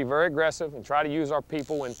were going to be very aggressive and try to use our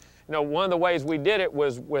people. And you know, one of the ways we did it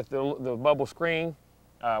was with the bubble screen.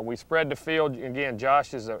 We spread the field. Again,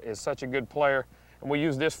 Josh is such a good player. And we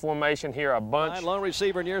use this formation here a bunch. Lone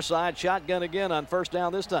receiver near side, shotgun again on first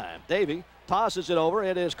down this time. Davey tosses it over.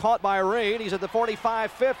 It is caught by Reed. He's at the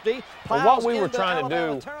 45-50. Well, what we were trying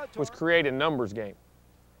to do was create a numbers game.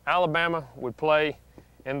 Alabama would play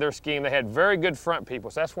in their scheme. They had very good front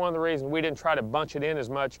people. So that's one of the reasons we didn't try to bunch it in as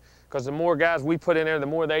much, because the more guys we put in there, the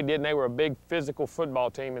more they did, and they were a big physical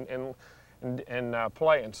football team and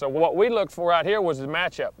playing. So what we looked for out here was the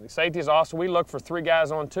matchup. The safeties also, we looked for 3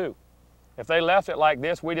 guys on 2. If they left it like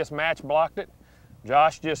this, we just match blocked it.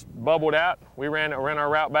 Josh just bubbled out. We ran our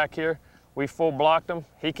route back here. We full blocked him.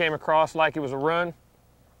 He came across like it was a run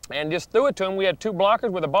and just threw it to him. We had 2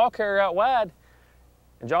 blockers with a ball carrier out wide,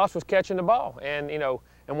 and Josh was catching the ball. And, you know,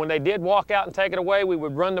 and when they did walk out and take it away, we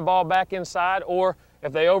would run the ball back inside, or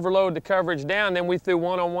if they overload the coverage down, then we threw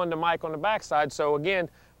one-on-one to Mike on the backside. So again,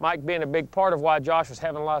 Mike being a big part of why Josh was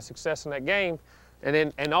having a lot of success in that game.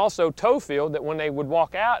 And also Toefield, that when they would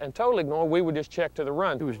walk out and totally ignore, we would just check to the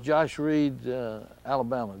run. It was Josh Reed's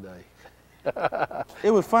Alabama day.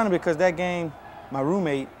 It was funny because that game, my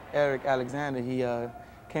roommate, Eric Alexander, he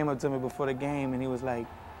came up to me before the game and he was like,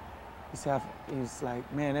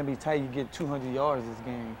 man, that'd be tight, you get 200 yards this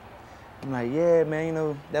game. I'm like, yeah, man, you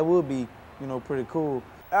know, that would be, you know, pretty cool.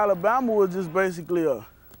 Alabama was just basically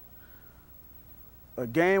a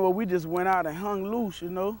game where we just went out and hung loose, you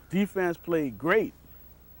know. Defense played great.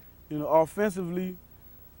 You know, offensively,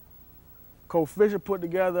 Coach Fisher put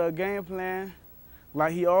together a game plan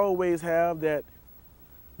like he always have that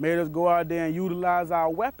made us go out there and utilize our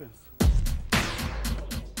weapons.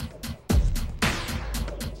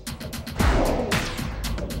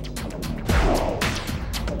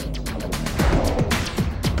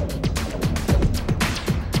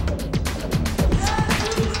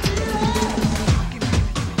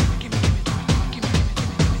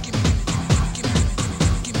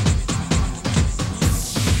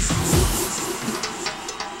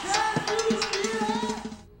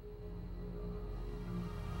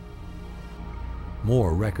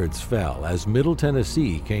 More records fell as Middle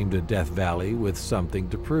Tennessee came to Death Valley with something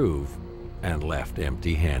to prove and left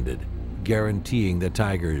empty-handed, guaranteeing the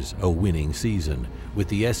Tigers a winning season with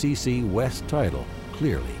the SEC West title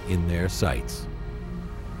clearly in their sights.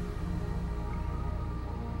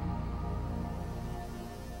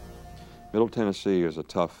 Middle Tennessee is a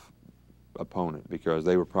tough opponent because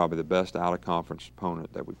they were probably the best out-of-conference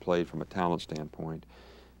opponent that we played from a talent standpoint.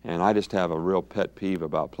 And I just have a real pet peeve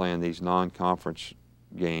about playing these non-conference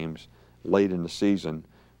games late in the season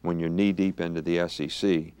when you're knee-deep into the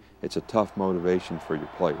SEC. It's a tough motivation for your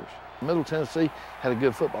players. Middle Tennessee had a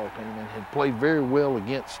good football team and had played very well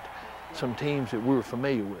against some teams that we were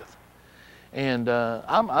familiar with. And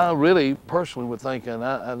I really personally would think, and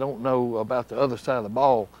I don't know about the other side of the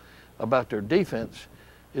ball, about their defense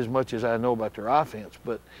as much as I know about their offense,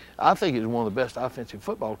 but I think it's one of the best offensive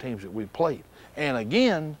football teams that we've played. And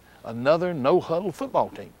again, another no-huddle football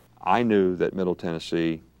team. I knew that Middle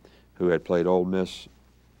Tennessee, who had played Ole Miss,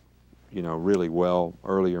 you know, really well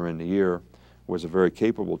earlier in the year, was a very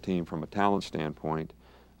capable team from a talent standpoint.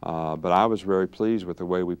 But I was very pleased with the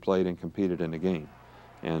way we played and competed in the game.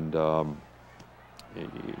 And,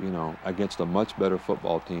 you know, against a much better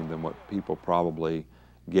football team than what people probably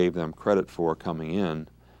gave them credit for coming in.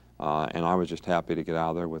 And I was just happy to get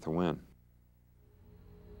out of there with a win.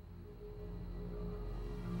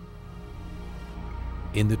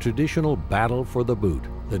 In the traditional battle for the boot,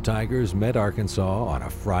 the Tigers met Arkansas on a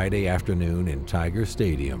Friday afternoon in Tiger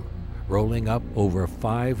Stadium, rolling up over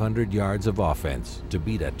 500 yards of offense to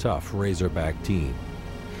beat a tough Razorback team.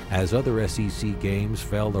 As other SEC games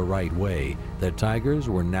fell the right way, the Tigers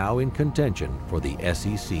were now in contention for the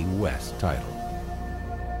SEC West title.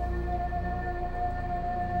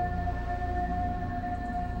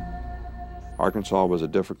 Arkansas was a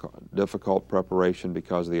difficult preparation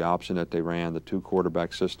because of the option that they ran, the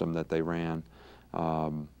 2-quarterback system that they ran,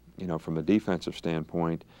 you know, from a defensive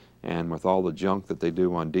standpoint. And with all the junk that they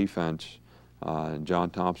do on defense, and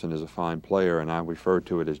John Thompson is a fine player, and I refer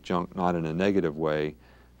to it as junk not in a negative way,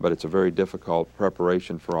 but it's a very difficult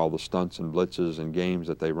preparation for all the stunts and blitzes and games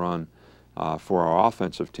that they run for our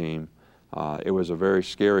offensive team. It was a very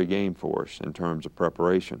scary game for us in terms of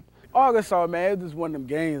preparation. Arkansas, man, it's just one of them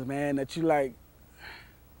games, man, that you like,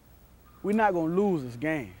 we're not going to lose this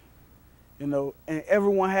game, you know, and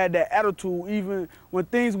everyone had that attitude. Even when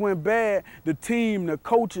things went bad, the team, the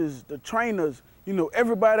coaches, the trainers, you know,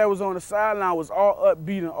 everybody that was on the sideline was all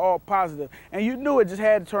upbeat and all positive. And you knew it just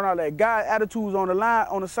had to turn out that guy attitudes on the line,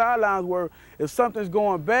 on the sidelines were, if something's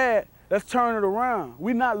going bad, Let's turn it around.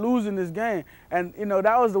 We're not losing this game. And, you know,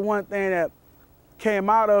 that was the one thing that came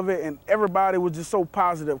out of it, and everybody was just so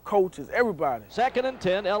positive. Coaches, everybody. 2nd and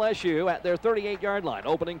 10, LSU at their 38-yard line,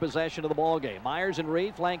 opening possession of the ball game. Myers and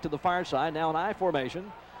Reed flanked to the far side, now in I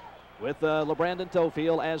formation, with LeBrandon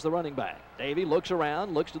Tofield as the running back. Davey looks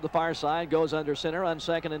around, looks to the far side, goes under center on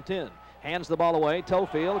 2nd and 10. Hands the ball away.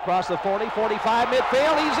 Tofield across the 40, 45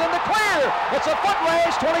 midfield. He's in the clear. It's a foot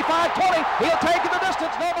race, 25-20. He'll take it the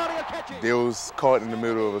distance. Nobody will catch it. They was caught in the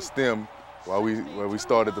middle of a stem while we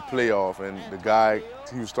started the playoff, and the guy,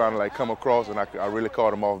 he was trying to like come across, and I really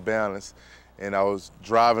caught him off balance, and I was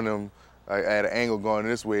driving him at an angle going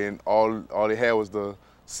this way, and all he had was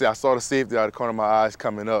I saw the safety out of the corner of my eyes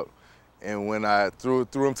coming up. And when I threw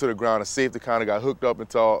him to the ground, the safety kind of got hooked up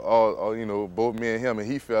into all, you know, both me and him,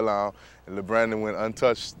 and he fell down, and LeBrandon went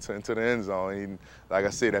untouched into the end zone. And like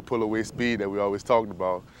I said, that pull-away speed that we always talked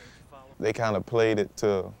about. They kind of played it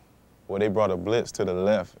to, well, they brought a blitz to the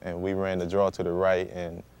left, and we ran the draw to the right,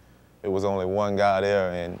 and it was only one guy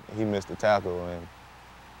there, and he missed the tackle. And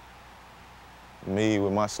me,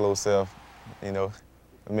 with my slow self, you know,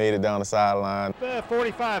 made it down the sideline.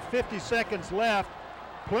 45, 50 seconds left.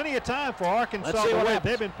 Plenty of time for Arkansas the way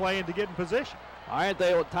they've been playing to get in position. All right,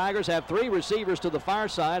 the Tigers have 3 receivers to the far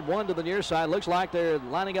side, 1 to the near side. Looks like they're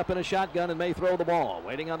lining up in a shotgun and may throw the ball.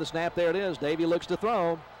 Waiting on the snap, there it is. Davey looks to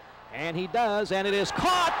throw, and he does, and it is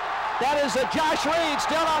caught. That is Josh Reed,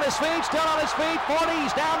 still on his feet, 40,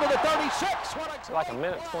 he's down to the 36. Like a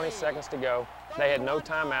minute, 20 seconds to go. They had no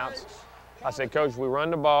timeouts. I said, Coach, we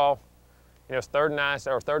run the ball. You know, it's 3rd and 9,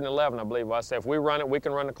 or 3rd and 11, I believe. I said, if we run it, we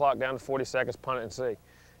can run the clock down to 40 seconds, punt it and see.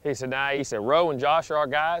 He said, nah, he said, Rowe and Josh are our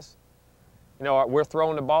guys. You know, we're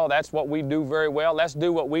throwing the ball. That's what we do very well. Let's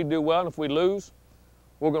do what we do well, and if we lose,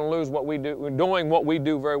 we're going to lose what we do. We're doing what we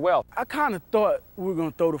do very well. I kind of thought we were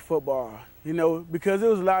going to throw the football, you know, because there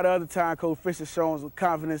was a lot of other time Coach Fisher showing some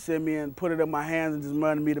confidence in me and put it in my hands and just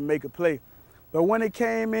wanted me to make a play. But when it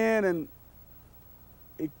came in and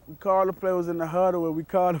we called the play, was in the huddle and we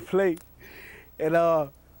called the play, and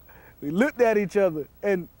we looked at each other,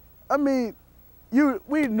 and I mean,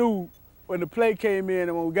 we knew when the play came in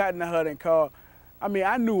and when we got in the huddle and called, I mean,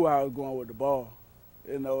 I knew where I was going with the ball,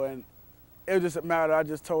 you know, and it was just a matter, I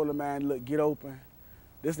just told him, man, look, get open.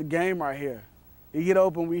 This is the game right here. You get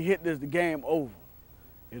open, we hit this, the game over,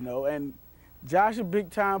 you know, and Josh a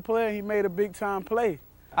big-time player, he made a big-time play.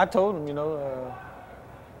 I told him, you know,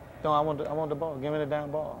 no, I want the ball, give me the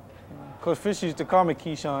damn ball. Coach Fisher used to call me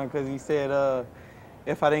Keyshawn because he said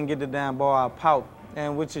if I didn't get the damn ball, I'll pout,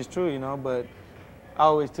 and which is true, you know, but I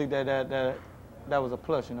always took that was a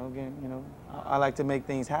plus, you know. Again, you know, I like to make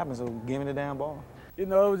things happen, so give me the damn ball. You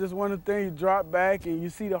know, it was just one of the things, you drop back and you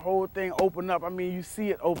see the whole thing open up. I mean, you see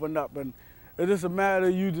it open up, and it's just a matter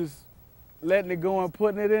of you just letting it go and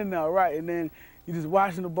putting it in there, right? And then you just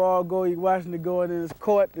watching the ball go, you watching it go, and then it's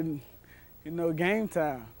caught, and, you know, game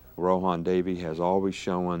time. Rohan Davey has always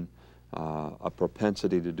shown a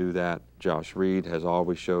propensity to do that. Josh Reed has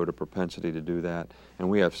always showed a propensity to do that. And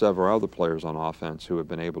we have several other players on offense who have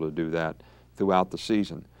been able to do that throughout the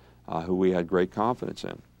season, who we had great confidence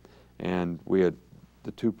in. And we had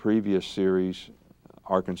the 2 previous series,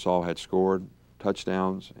 Arkansas had scored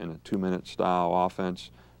touchdowns in a 2-minute style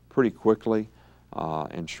offense pretty quickly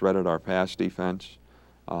and shredded our pass defense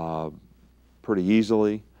pretty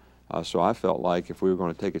easily. So I felt like if we were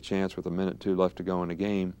going to take a chance with a minute 2 left to go in the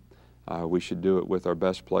game, we should do it with our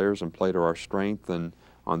best players and play to our strength, and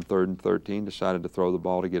on 3rd and 13 decided to throw the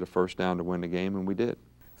ball to get a first down to win the game, and we did.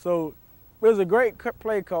 So it was a great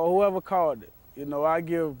play call, whoever called it. You know, I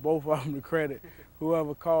give both of them the credit,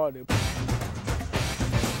 whoever called it.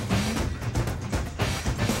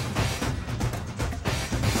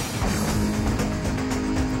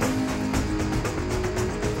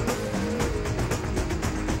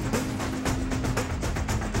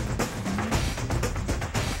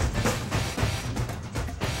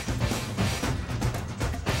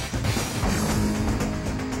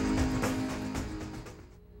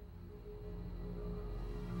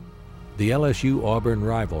 The LSU-Auburn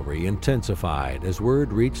rivalry intensified as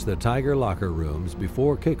word reached the Tiger locker rooms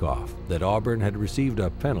before kickoff that Auburn had received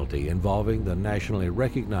a penalty involving the nationally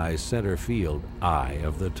recognized center field eye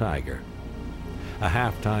of the Tiger. A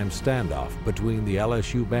halftime standoff between the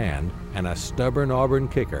LSU band and a stubborn Auburn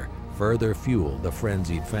kicker further fueled the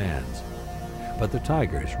frenzied fans. But the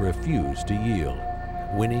Tigers refused to yield,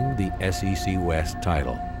 winning the SEC West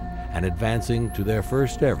title and advancing to their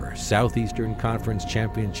first ever Southeastern Conference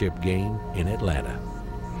Championship game in Atlanta.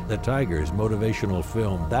 The Tigers' motivational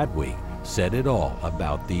film that week said it all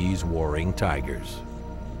about these warring Tigers.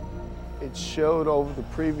 it showed over the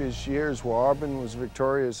previous years where Auburn was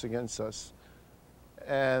victorious against us.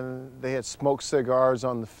 And they had smoked cigars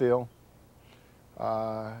on the field.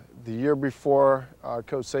 The year before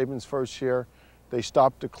Coach Saban's first year, they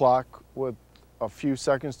stopped the clock with a few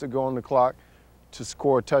seconds to go on the clock to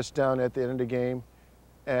score a touchdown at the end of the game.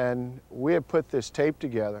 And we had put this tape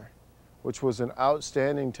together, which was an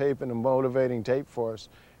outstanding tape and a motivating tape for us.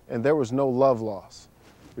 And there was no love lost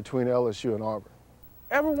between LSU and Auburn.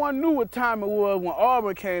 Everyone knew what time it was when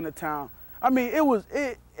Auburn came to town. I mean, that was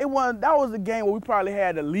the game where we probably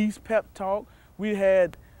had the least pep talk. We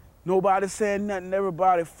had nobody saying nothing,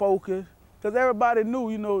 everybody focused. Because everybody knew,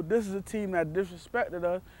 you know, this is a team that disrespected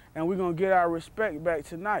us, and we're going to get our respect back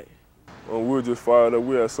tonight. We were just fired up.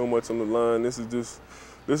 We had so much on the line. This is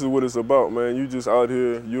what it's about, man. You just out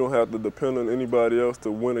here. You don't have to depend on anybody else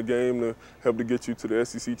to win a game to help to get you to the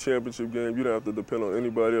SEC championship game. You don't have to depend on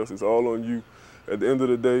anybody else. It's all on you. At the end of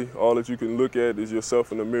the day, all that you can look at is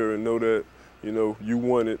yourself in the mirror and know that, you know, you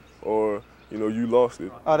won it or, you know, you lost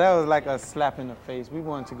it. Oh, that was like a slap in the face. We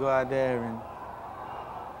wanted to go out there and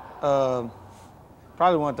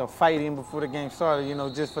probably wanted to fight him before the game started, you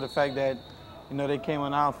know, just for the fact that, you know, they came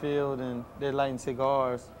on our field and they're lighting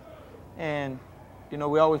cigars. And, you know,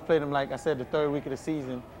 we always played them, like I said, the third week of the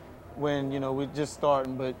season when, you know, we're just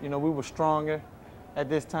starting. But, you know, we were stronger at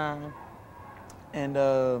this time. And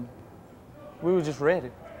we were just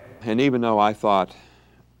ready. And even though I thought,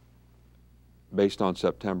 based on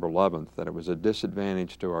September 11th, that it was a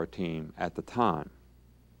disadvantage to our team at the time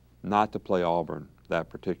not to play Auburn that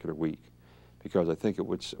particular week, because I think it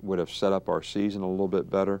would have set up our season a little bit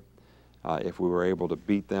better if we were able to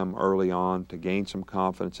beat them early on to gain some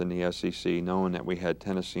confidence in the SEC, knowing that we had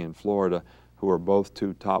Tennessee and Florida, who are both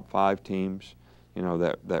two top 5 teams, you know,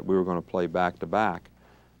 that we were going to play back-to-back,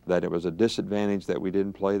 that it was a disadvantage that we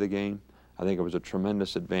didn't play the game. I think it was a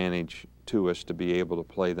tremendous advantage to us to be able to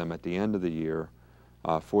play them at the end of the year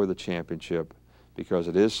for the championship, because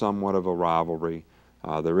it is somewhat of a rivalry.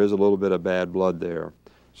 There is a little bit of bad blood there.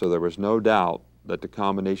 So there was no doubt that the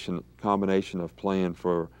combination of playing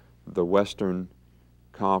for the Western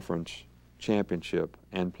Conference Championship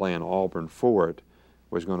and playing Auburn for it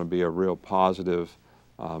was going to be a real positive,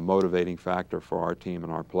 motivating factor for our team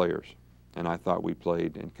and our players. And I thought we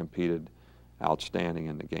played and competed outstanding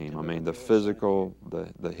in the game. I mean, the physical,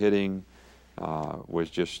 the hitting was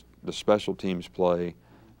just the special teams play,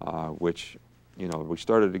 which, you know, we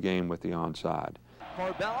started the game with the onside.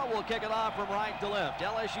 Corbella will kick it off from right to left.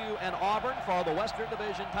 LSU and Auburn for the Western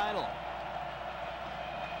Division title.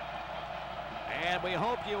 And we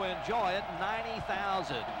hope you enjoy it.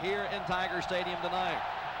 90,000 here in Tiger Stadium tonight.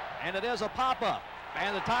 And it is a pop-up.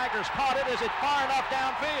 And the Tigers caught it. Is it far enough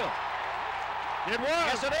downfield? It was.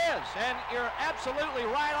 Yes, it is. And you're absolutely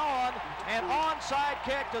right on. An onside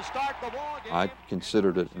kick to start the ball game. I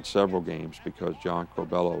considered it in several games because John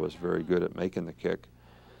Corbella was very good at making the kick.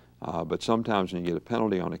 But sometimes when you get a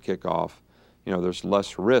penalty on a kickoff, you know, there's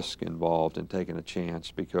less risk involved in taking a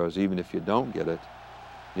chance, because even if you don't get it,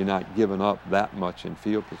 you're not giving up that much in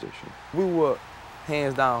field position. We were,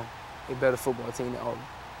 hands down, a better football team than Auburn,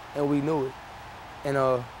 and we knew it. And,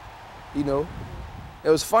 you know, it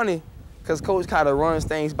was funny because Coach kind of runs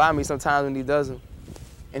things by me sometimes when he doesn't.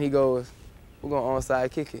 And he goes, we're going to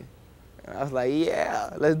onside kick it. And I was like,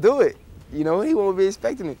 yeah, let's do it. You know, he won't be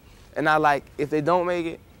expecting it. And I like, if they don't make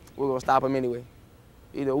it, we're going to stop them anyway.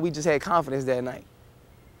 You know, we just had confidence that night.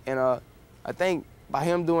 And I think by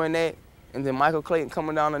him doing that, and then Michael Clayton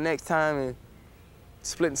coming down the next time and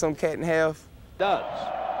splitting some cat in half. Does.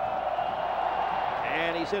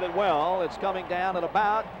 And he's hit it well. It's coming down at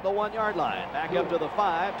about the 1-yard line. Back up to the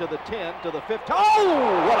 5, to the 10, to the 15.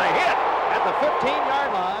 Oh, what a hit at the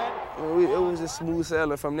 15-yard line. It was a smooth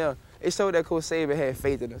sailing from there. It showed that Coach Saban had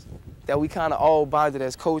faith in us, that we kind of all bonded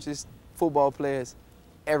as coaches, football players,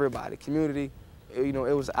 everybody, community. You know,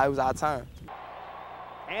 it was our time.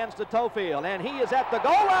 Hands to Tofield, and he is at the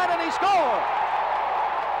goal line, and he scored.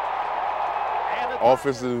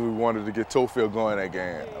 Offensively, we wanted to get Tofield going that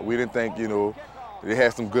game. We didn't think, you know, they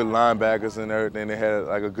had some good linebackers and everything. They had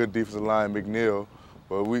like a good defensive line, McNeil.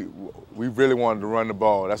 But we really wanted to run the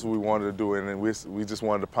ball. That's what we wanted to do, and then we just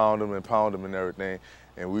wanted to pound them and everything.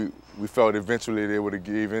 And we felt eventually they would have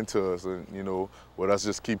gave in to us, and, you know, with us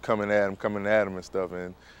just keep coming at them and stuff.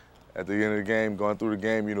 And at the end of the game, going through the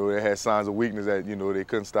game, you know, they had signs of weakness that, you know, they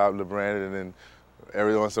couldn't stop LeBrandon, and then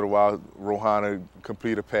every once in a while, Rohana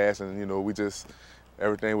complete a pass, and, you know,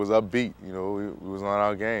 everything was upbeat. You know, we was on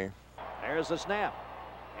our game. There's the snap.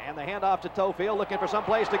 And the handoff to Tofield, looking for some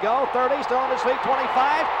place to go. 30, still on his feet,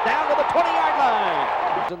 25, down to the 20-yard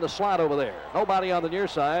line. It's in the slot over there. Nobody on the near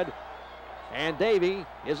side. And Davey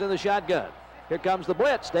is in the shotgun. Here comes the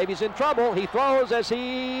blitz. Davey's in trouble. He throws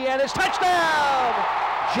and it's touchdown!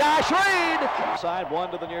 Josh Reed! Side one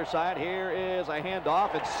to the near side. Here is a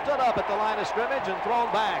handoff. It stood up at the line of scrimmage and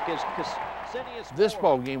thrown back. This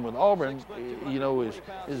ball game with Auburn, you know, is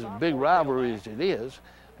a big rivalry as it is,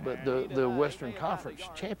 but the Western Conference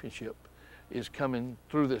Championship is coming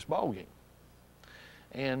through this ball game.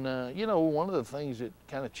 And, you know, one of the things that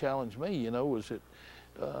kind of challenged me, you know, was that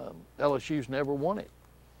LSU's never won it.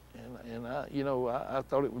 And I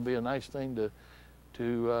thought it would be a nice thing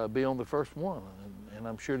to be on the first one. And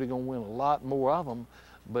I'm sure they're going to win a lot more of them.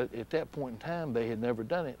 But at that point in time, they had never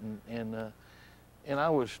done it. And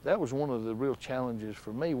that was one of the real challenges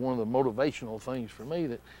for me, one of the motivational things for me,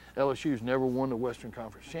 that LSU's never won the Western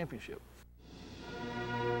Conference Championship.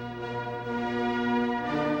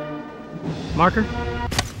 Marker?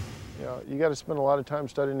 Yeah, you got to spend a lot of time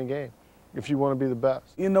studying the game if you want to be the best.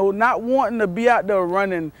 You know, not wanting to be out there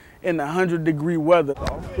running in 100-degree weather.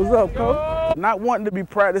 What's up, coach? Not wanting to be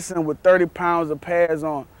practicing with 30 pounds of pads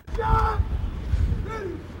on.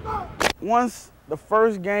 Once the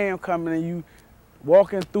first game coming and you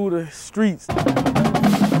walking through the streets,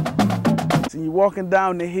 and you walking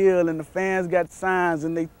down the hill and the fans got signs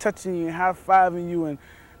and they touching you and high-fiving you and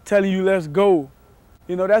telling you, let's go.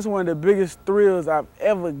 You know, that's one of the biggest thrills I've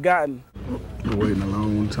ever gotten. Been waiting a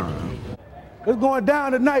long time. It's going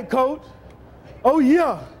down tonight, coach. Oh,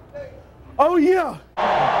 yeah. Oh, yeah.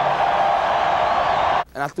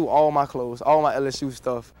 And I threw all my clothes, all my LSU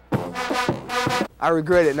stuff. I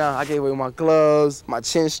regret it now. I gave away my gloves, my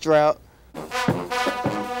chin strap.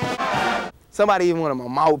 Somebody even wanted my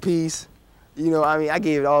mouthpiece. You know, I mean, I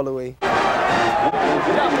gave it all away.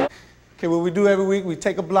 Okay, what we do every week, we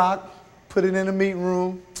take a block, put it in the meeting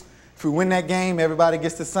room. If we win that game, everybody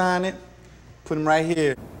gets to sign it, put them right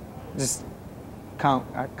here. Just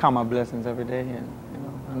count my blessings every day, and you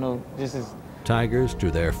know, I know this is. Tigers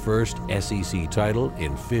to their first SEC title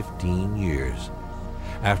in 15 years.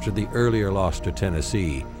 After the earlier loss to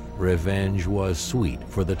Tennessee, revenge was sweet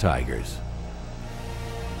for the Tigers.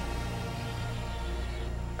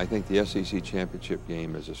 I think the SEC championship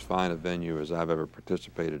game is as fine a venue as I've ever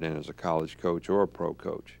participated in as a college coach or a pro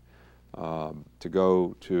coach. To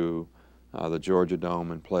go to the Georgia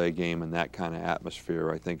Dome and play a game in that kind of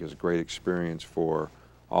atmosphere, I think, is a great experience for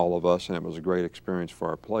all of us, and it was a great experience for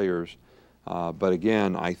our players. But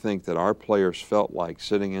again, I think that our players felt like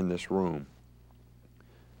sitting in this room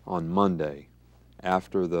on Monday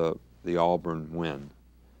after the Auburn win,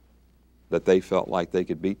 that they felt like they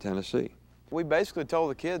could beat Tennessee. We basically told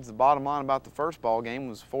the kids the bottom line about the first ball game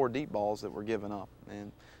was 4 deep balls that were given up.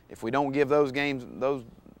 And if we don't give those gains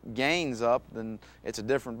up, then it's a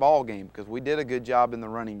different ball game, because we did a good job in the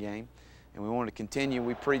running game and we wanted to continue.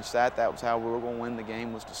 We preached that was how we were going to win the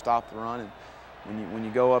game, was to stop the run. And when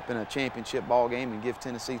you go up in a championship ball game and give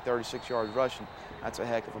Tennessee 36 yards rushing, that's a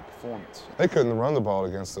heck of a performance. They couldn't run the ball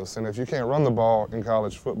against us, and if you can't run the ball in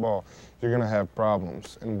college football, you're going to have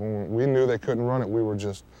problems. And when we knew they couldn't run it, we were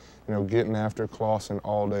just, you know, getting after Clausen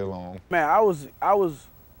all day long. Man, I was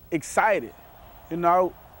excited. You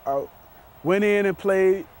know, I went in and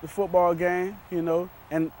played the football game, you know,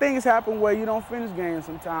 and things happen where you don't finish games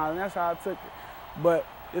sometimes, and that's how I took it. But,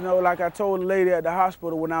 you know, like I told the lady at the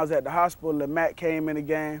hospital when I was at the hospital, and Matt came in the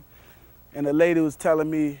game, and the lady was telling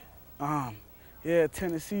me, yeah,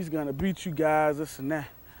 Tennessee's gonna beat you guys, this and that.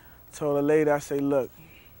 I told the lady, I say, look,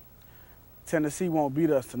 Tennessee won't beat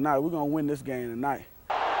us tonight. We're gonna win this game tonight.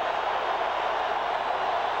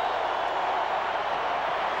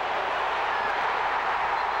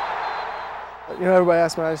 You know, everybody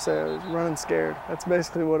asked me, I say I was running scared. That's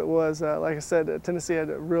basically what it was. Like I said, Tennessee had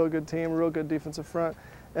a real good team, a real good defensive front.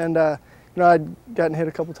 And, you know, I'd gotten hit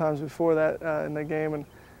a couple times before that in the game and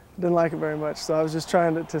didn't like it very much. So I was just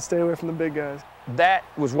trying to stay away from the big guys. That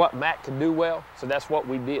was what Matt could do well, so that's what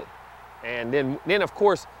we did. And then of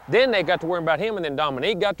course, then they got to worry about him, and then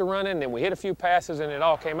Dominique got to running, and then we hit a few passes, and it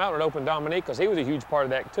all came out. It opened Dominique, because he was a huge part of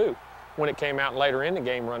that too when it came out later in the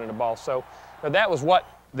game running the ball. So that was what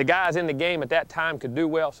the guys in the game at that time could do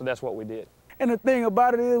well, so that's what we did. And the thing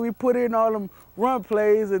about it is we put in all them run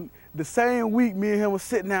plays, and the same week me and him was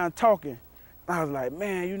sitting down talking. I was like,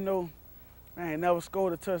 man, you know, I ain't never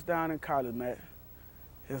scored a touchdown in college, Matt.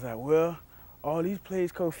 He's like, well, all these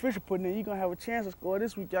plays Coach Fisher putting in, you're going to have a chance to score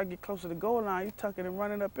this week. Y'all get closer to the goal line, you tucking and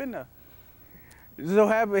running up in there. It so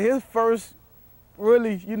happened his first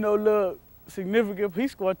really, you know, little significant, he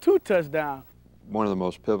scored 2 touchdowns. One of the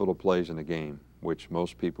most pivotal plays in the game, which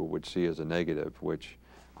most people would see as a negative, which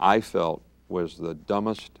I felt was the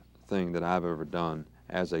dumbest thing that I've ever done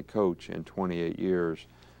as a coach in 28 years,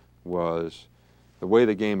 was the way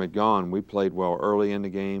the game had gone, we played well early in the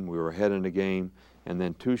game, we were ahead in the game, and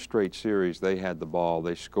then 2 straight series they had the ball,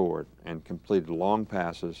 they scored, and completed long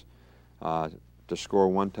passes to score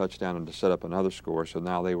 1 touchdown and to set up another score, so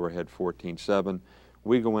now they were ahead 14-7.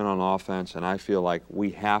 We go in on offense, and I feel like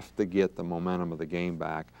we have to get the momentum of the game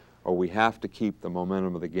back, or we have to keep the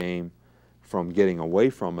momentum of the game from getting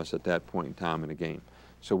away from us at that point in time in the game.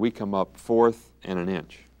 So we come up 4th and an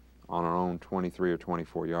inch on our own 23 or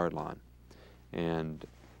 24-yard line. And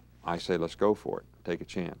I say, let's go for it, take a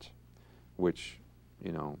chance, which,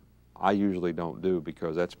 you know, I usually don't do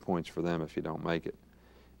because that's points for them if you don't make it.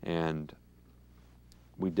 And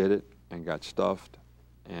we did it and got stuffed,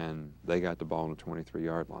 and they got the ball on the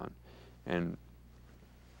 23-yard line. And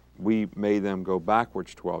we made them go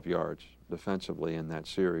backwards 12 yards defensively in that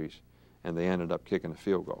series, and they ended up kicking a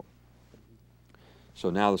field goal. So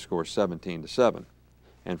now the score is 17-7.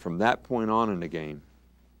 And from that point on in the game,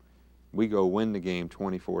 we go win the game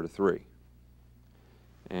 24-3.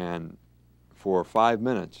 And for 5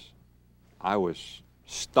 minutes, I was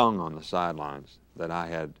stung on the sidelines that I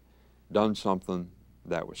had done something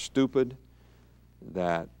that was stupid,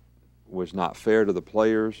 that was not fair to the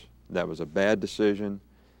players, that was a bad decision,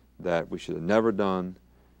 that we should have never done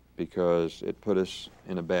because it put us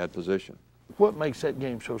in a bad position. What makes that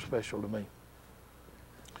game so special to me?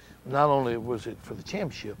 Not only was it for the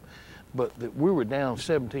championship, but that we were down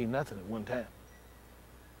 17-0 at one time.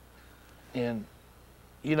 And,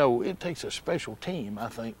 you know, it takes a special team, I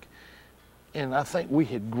think. And I think we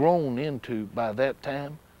had grown into, by that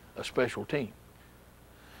time, a special team.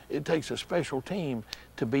 It takes a special team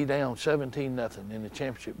to be down 17-0 in the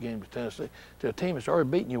championship game to Tennessee, to a team that's already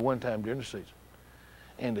beaten you one time during the season.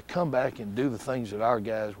 And to come back and do the things that our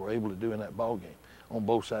guys were able to do in that ball game on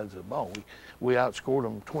both sides of the ball. We outscored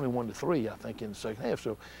them 21-3, I think, in the second half.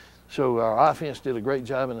 So our offense did a great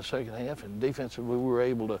job in the second half, and defensively we were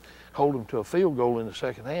able to hold them to a field goal in the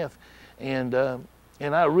second half. And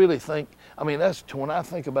I really think, I mean, that's when I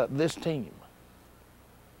think about this team.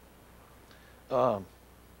 One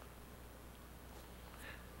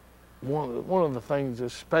of the things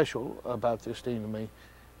that's special about this team to me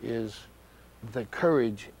is the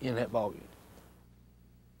courage in that ball game.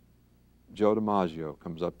 Joe DiMaggio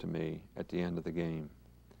comes up to me at the end of the game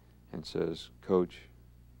and says, Coach,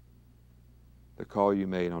 the call you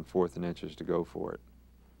made on 4th and inches to go for it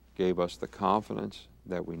gave us the confidence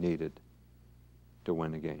that we needed to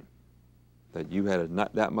win the game. That you had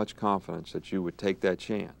that much confidence that you would take that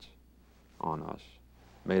chance on us,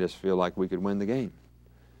 made us feel like we could win the game.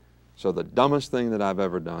 So the dumbest thing that I've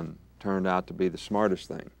ever done turned out to be the smartest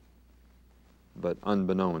thing, but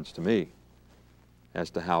unbeknownst to me, as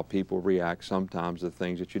to how people react sometimes to the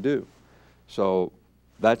things that you do. So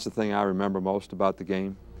that's the thing I remember most about the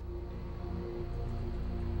game.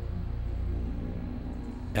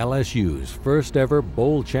 LSU's first ever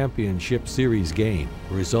Bowl Championship Series game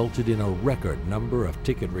resulted in a record number of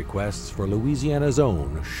ticket requests for Louisiana's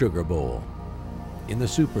own Sugar Bowl. In the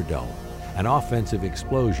Superdome, an offensive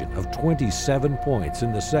explosion of 27 points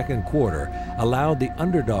in the second quarter allowed the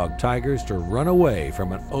underdog Tigers to run away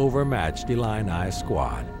from an overmatched Illini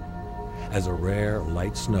squad. As a rare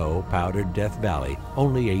light snow powdered Death Valley,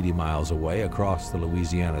 only 80 miles away across the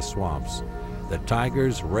Louisiana swamps, the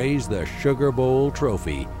Tigers raised the Sugar Bowl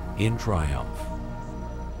trophy in triumph.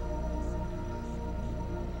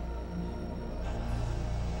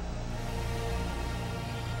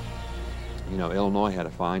 You know, Illinois had a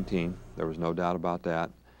fine team. There was no doubt about that.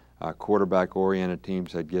 Quarterback-oriented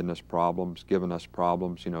teams had given us problems,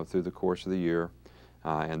 you know, through the course of the year.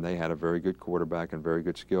 And they had a very good quarterback and very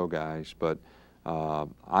good skill guys. But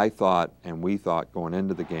I thought, and we thought going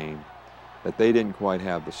into the game, that they didn't quite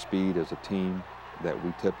have the speed as a team that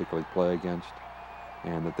we typically play against,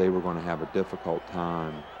 and that they were going to have a difficult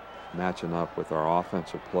time matching up with our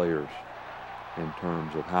offensive players in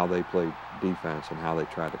terms of how they played defense and how they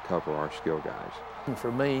tried to cover our skill guys. And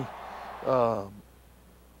for me,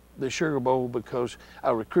 the Sugar Bowl, because I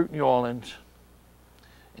recruit New Orleans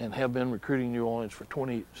and have been recruiting New Orleans for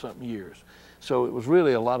 20-something years. So it was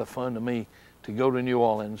really a lot of fun to me to go to New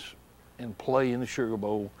Orleans and play in the Sugar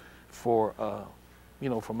Bowl for, you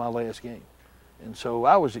know, for my last game. And so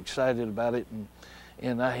I was excited about it,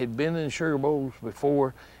 and I had been in Sugar Bowls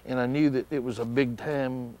before, and I knew that it was a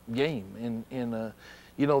big-time game. And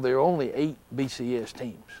you know, there are only 8 BCS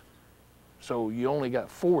teams. So you only got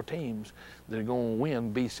 4 teams that are going to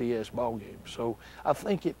win BCS ball games. So I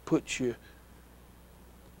think it puts you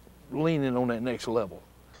leaning on that next level.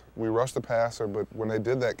 We rushed the passer, but when they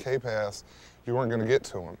did that K-pass, you weren't going to get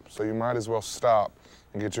to him. So you might as well stop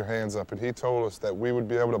and get your hands up. And he told us that we would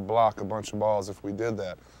be able to block a bunch of balls if we did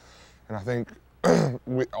that. And I think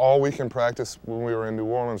all week in practice when we were in New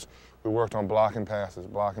Orleans, we worked on blocking passes,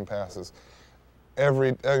 blocking passes.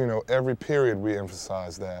 Every period we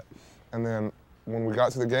emphasized that. And then when we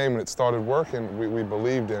got to the game and it started working, we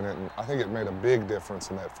believed in it, and I think it made a big difference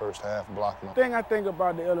in that first half blocking. The thing I think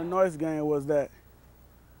about the Illinois game was that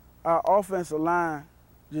our offensive line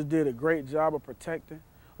just did a great job of protecting.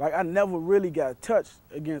 Like, I never really got touched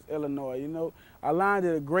against Illinois, you know. Our line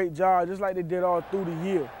did a great job, just like they did all through the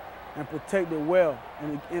year, and protected well.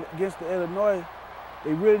 And against the Illinois,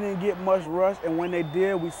 they really didn't get much rush, and when they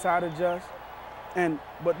did, we side adjust.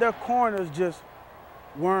 But their corners just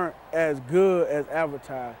weren't as good as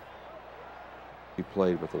advertised. We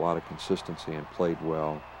played with a lot of consistency and played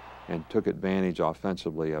well and took advantage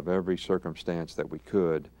offensively of every circumstance that we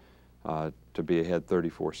could to be ahead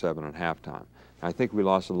 34-7 at halftime. I think we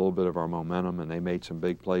lost a little bit of our momentum, and they made some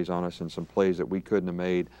big plays on us, and some plays that we couldn't have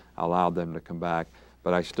made allowed them to come back.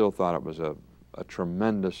 But I still thought it was a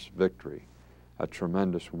tremendous victory, a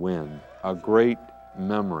tremendous win, a great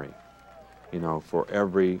memory, you know, for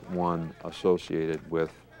everyone associated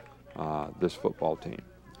with this football team.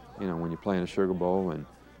 You know, when you play in the Sugar Bowl and,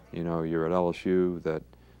 you know, you're at LSU,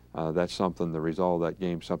 that's something, the result of that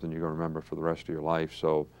game, something you're going to remember for the rest of your life.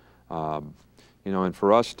 So, you know, and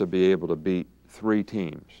for us to be able to beat 3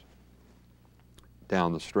 teams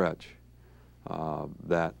down the stretch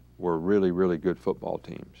that were really, really good football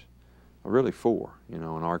teams, really 4, you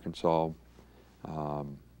know, in Arkansas,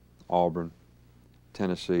 Auburn,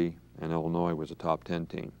 Tennessee, and Illinois was a top 10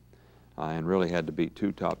 team, and really had to beat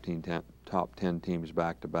 2 top 10 teams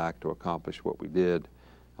back-to-back to accomplish what we did,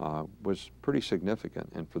 was pretty significant.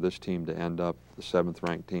 And for this team to end up the 7th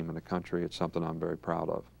ranked team in the country, it's something I'm very proud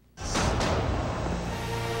of.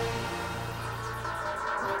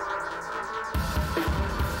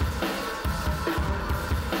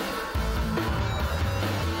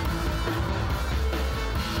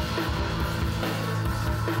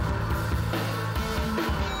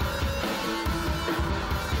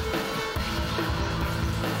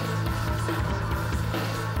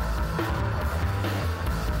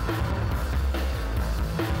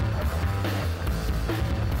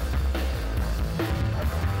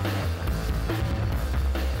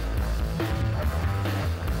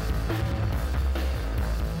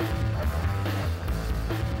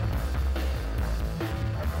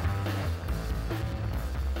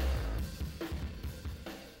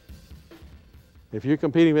 If you're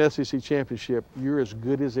competing for the SEC championship, you're as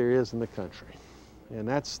good as there is in the country. And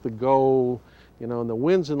that's the goal. You know, in the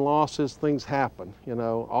wins and losses, things happen. You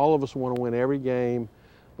know, all of us want to win every game,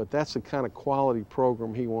 but that's the kind of quality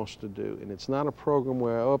program he wants to do. And it's not a program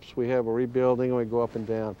where, oops, we have a rebuilding and we go up and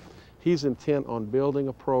down. He's intent on building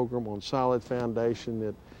a program on solid foundation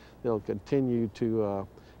that they'll continue to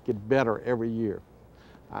get better every year.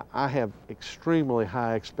 I have extremely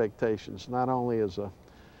high expectations, not only as a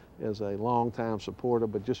longtime supporter,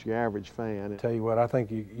 but just your average fan. Tell you what, I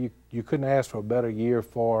think you couldn't ask for a better year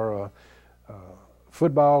for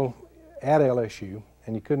football at LSU,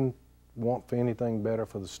 and you couldn't want for anything better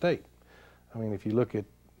for the state. I mean, if you look at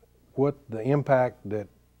what the impact that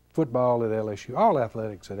football at LSU, all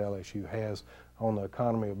athletics at LSU has on the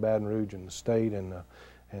economy of Baton Rouge and the state and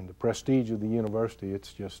the prestige of the university,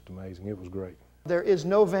 it's just amazing. It was great. There is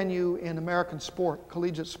no venue in American sport,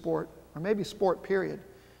 collegiate sport, or maybe sport period,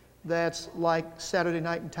 that's like Saturday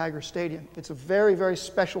night in Tiger Stadium. It's a very, very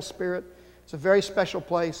special spirit. It's a very special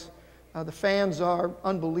place. The fans are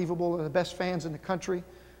unbelievable. They're the best fans in the country.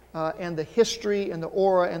 And the history and the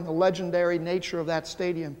aura and the legendary nature of that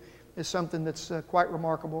stadium is something that's quite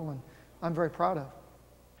remarkable, and I'm very proud of.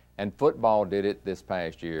 And football did it this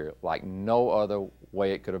past year like no other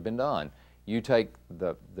way it could have been done. You take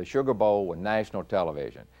the Sugar Bowl with national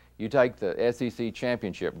television. You take the SEC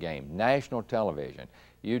championship game, national television.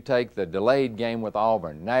 You take the delayed game with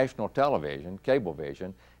Auburn, national television,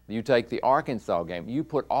 Cablevision. You take the Arkansas game. You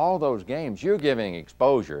put all those games, you're giving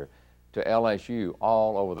exposure to LSU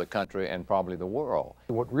all over the country and probably the world.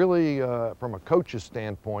 What really, from a coach's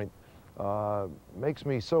standpoint, makes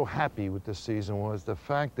me so happy with this season was the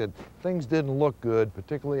fact that things didn't look good,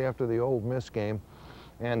 particularly after the Ole Miss game.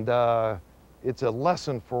 And it's a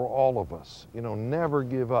lesson for all of us. You know, never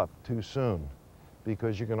give up too soon,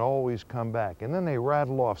 because you can always come back. And then they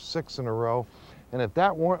rattle off 6 in a row. And if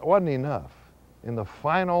that wasn't enough, in the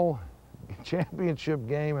final championship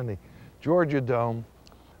game in the Georgia Dome,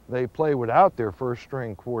 they play without their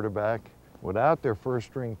first-string quarterback, without their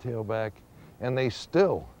first-string tailback, and they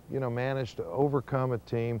still, you know, managed to overcome a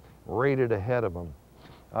team rated ahead of them.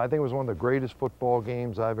 I think it was one of the greatest football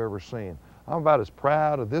games I've ever seen. I'm about as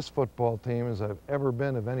proud of this football team as I've ever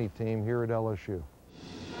been of any team here at LSU.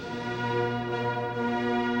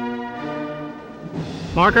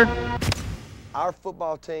 Marker. Our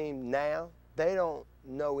football team now, they don't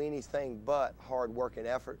know anything but hard work and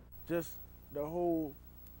effort. Just the whole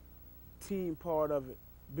team part of it.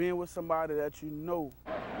 Being with somebody that you know.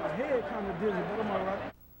 My head kind of dizzy, but I'm all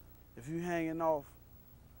right. If you hanging off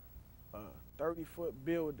a 30-foot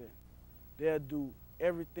building, they'll do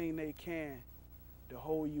everything they can to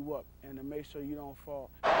hold you up and to make sure you don't fall.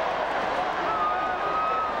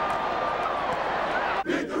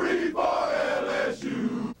 Victory for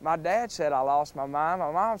LSU! My dad said I lost my mind.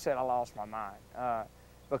 My mom said I lost my mind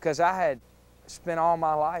because I had spent all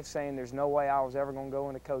my life saying there's no way I was ever going to go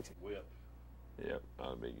into coaching. Whip. Yep,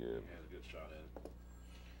 that'll be good. Has a good shot at it.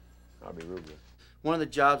 That'll be real good. One of the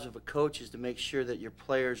jobs of a coach is to make sure that your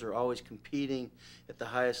players are always competing at the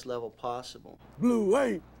highest level possible. Blue,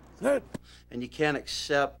 wait, set. And you can't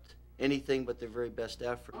accept anything but their very best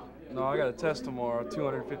effort. No, I got a test tomorrow,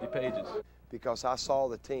 250 pages. Because I saw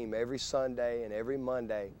the team every Sunday and every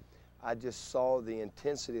Monday. I just saw the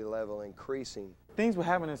intensity level increasing. Things were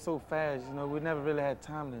happening so fast, you know, we never really had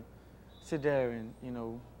time to sit there and, you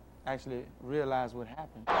know, actually realize what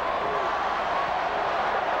happened.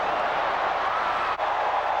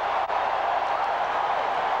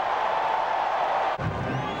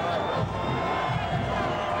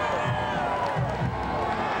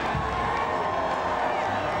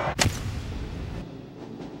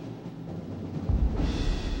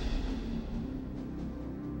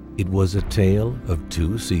 It was a tale of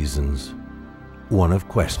 2 seasons, one of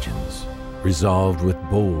questions, resolved with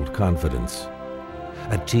bold confidence.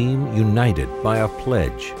 A team united by a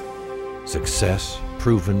pledge, success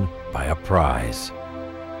proven by a prize.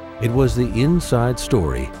 It was the inside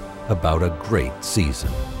story about a great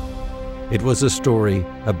season. It was a story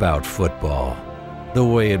about football, the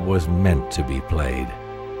way it was meant to be played,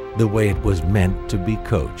 the way it was meant to be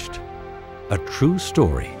coached. A true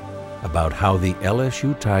story about how the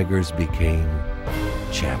LSU Tigers became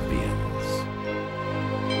champions.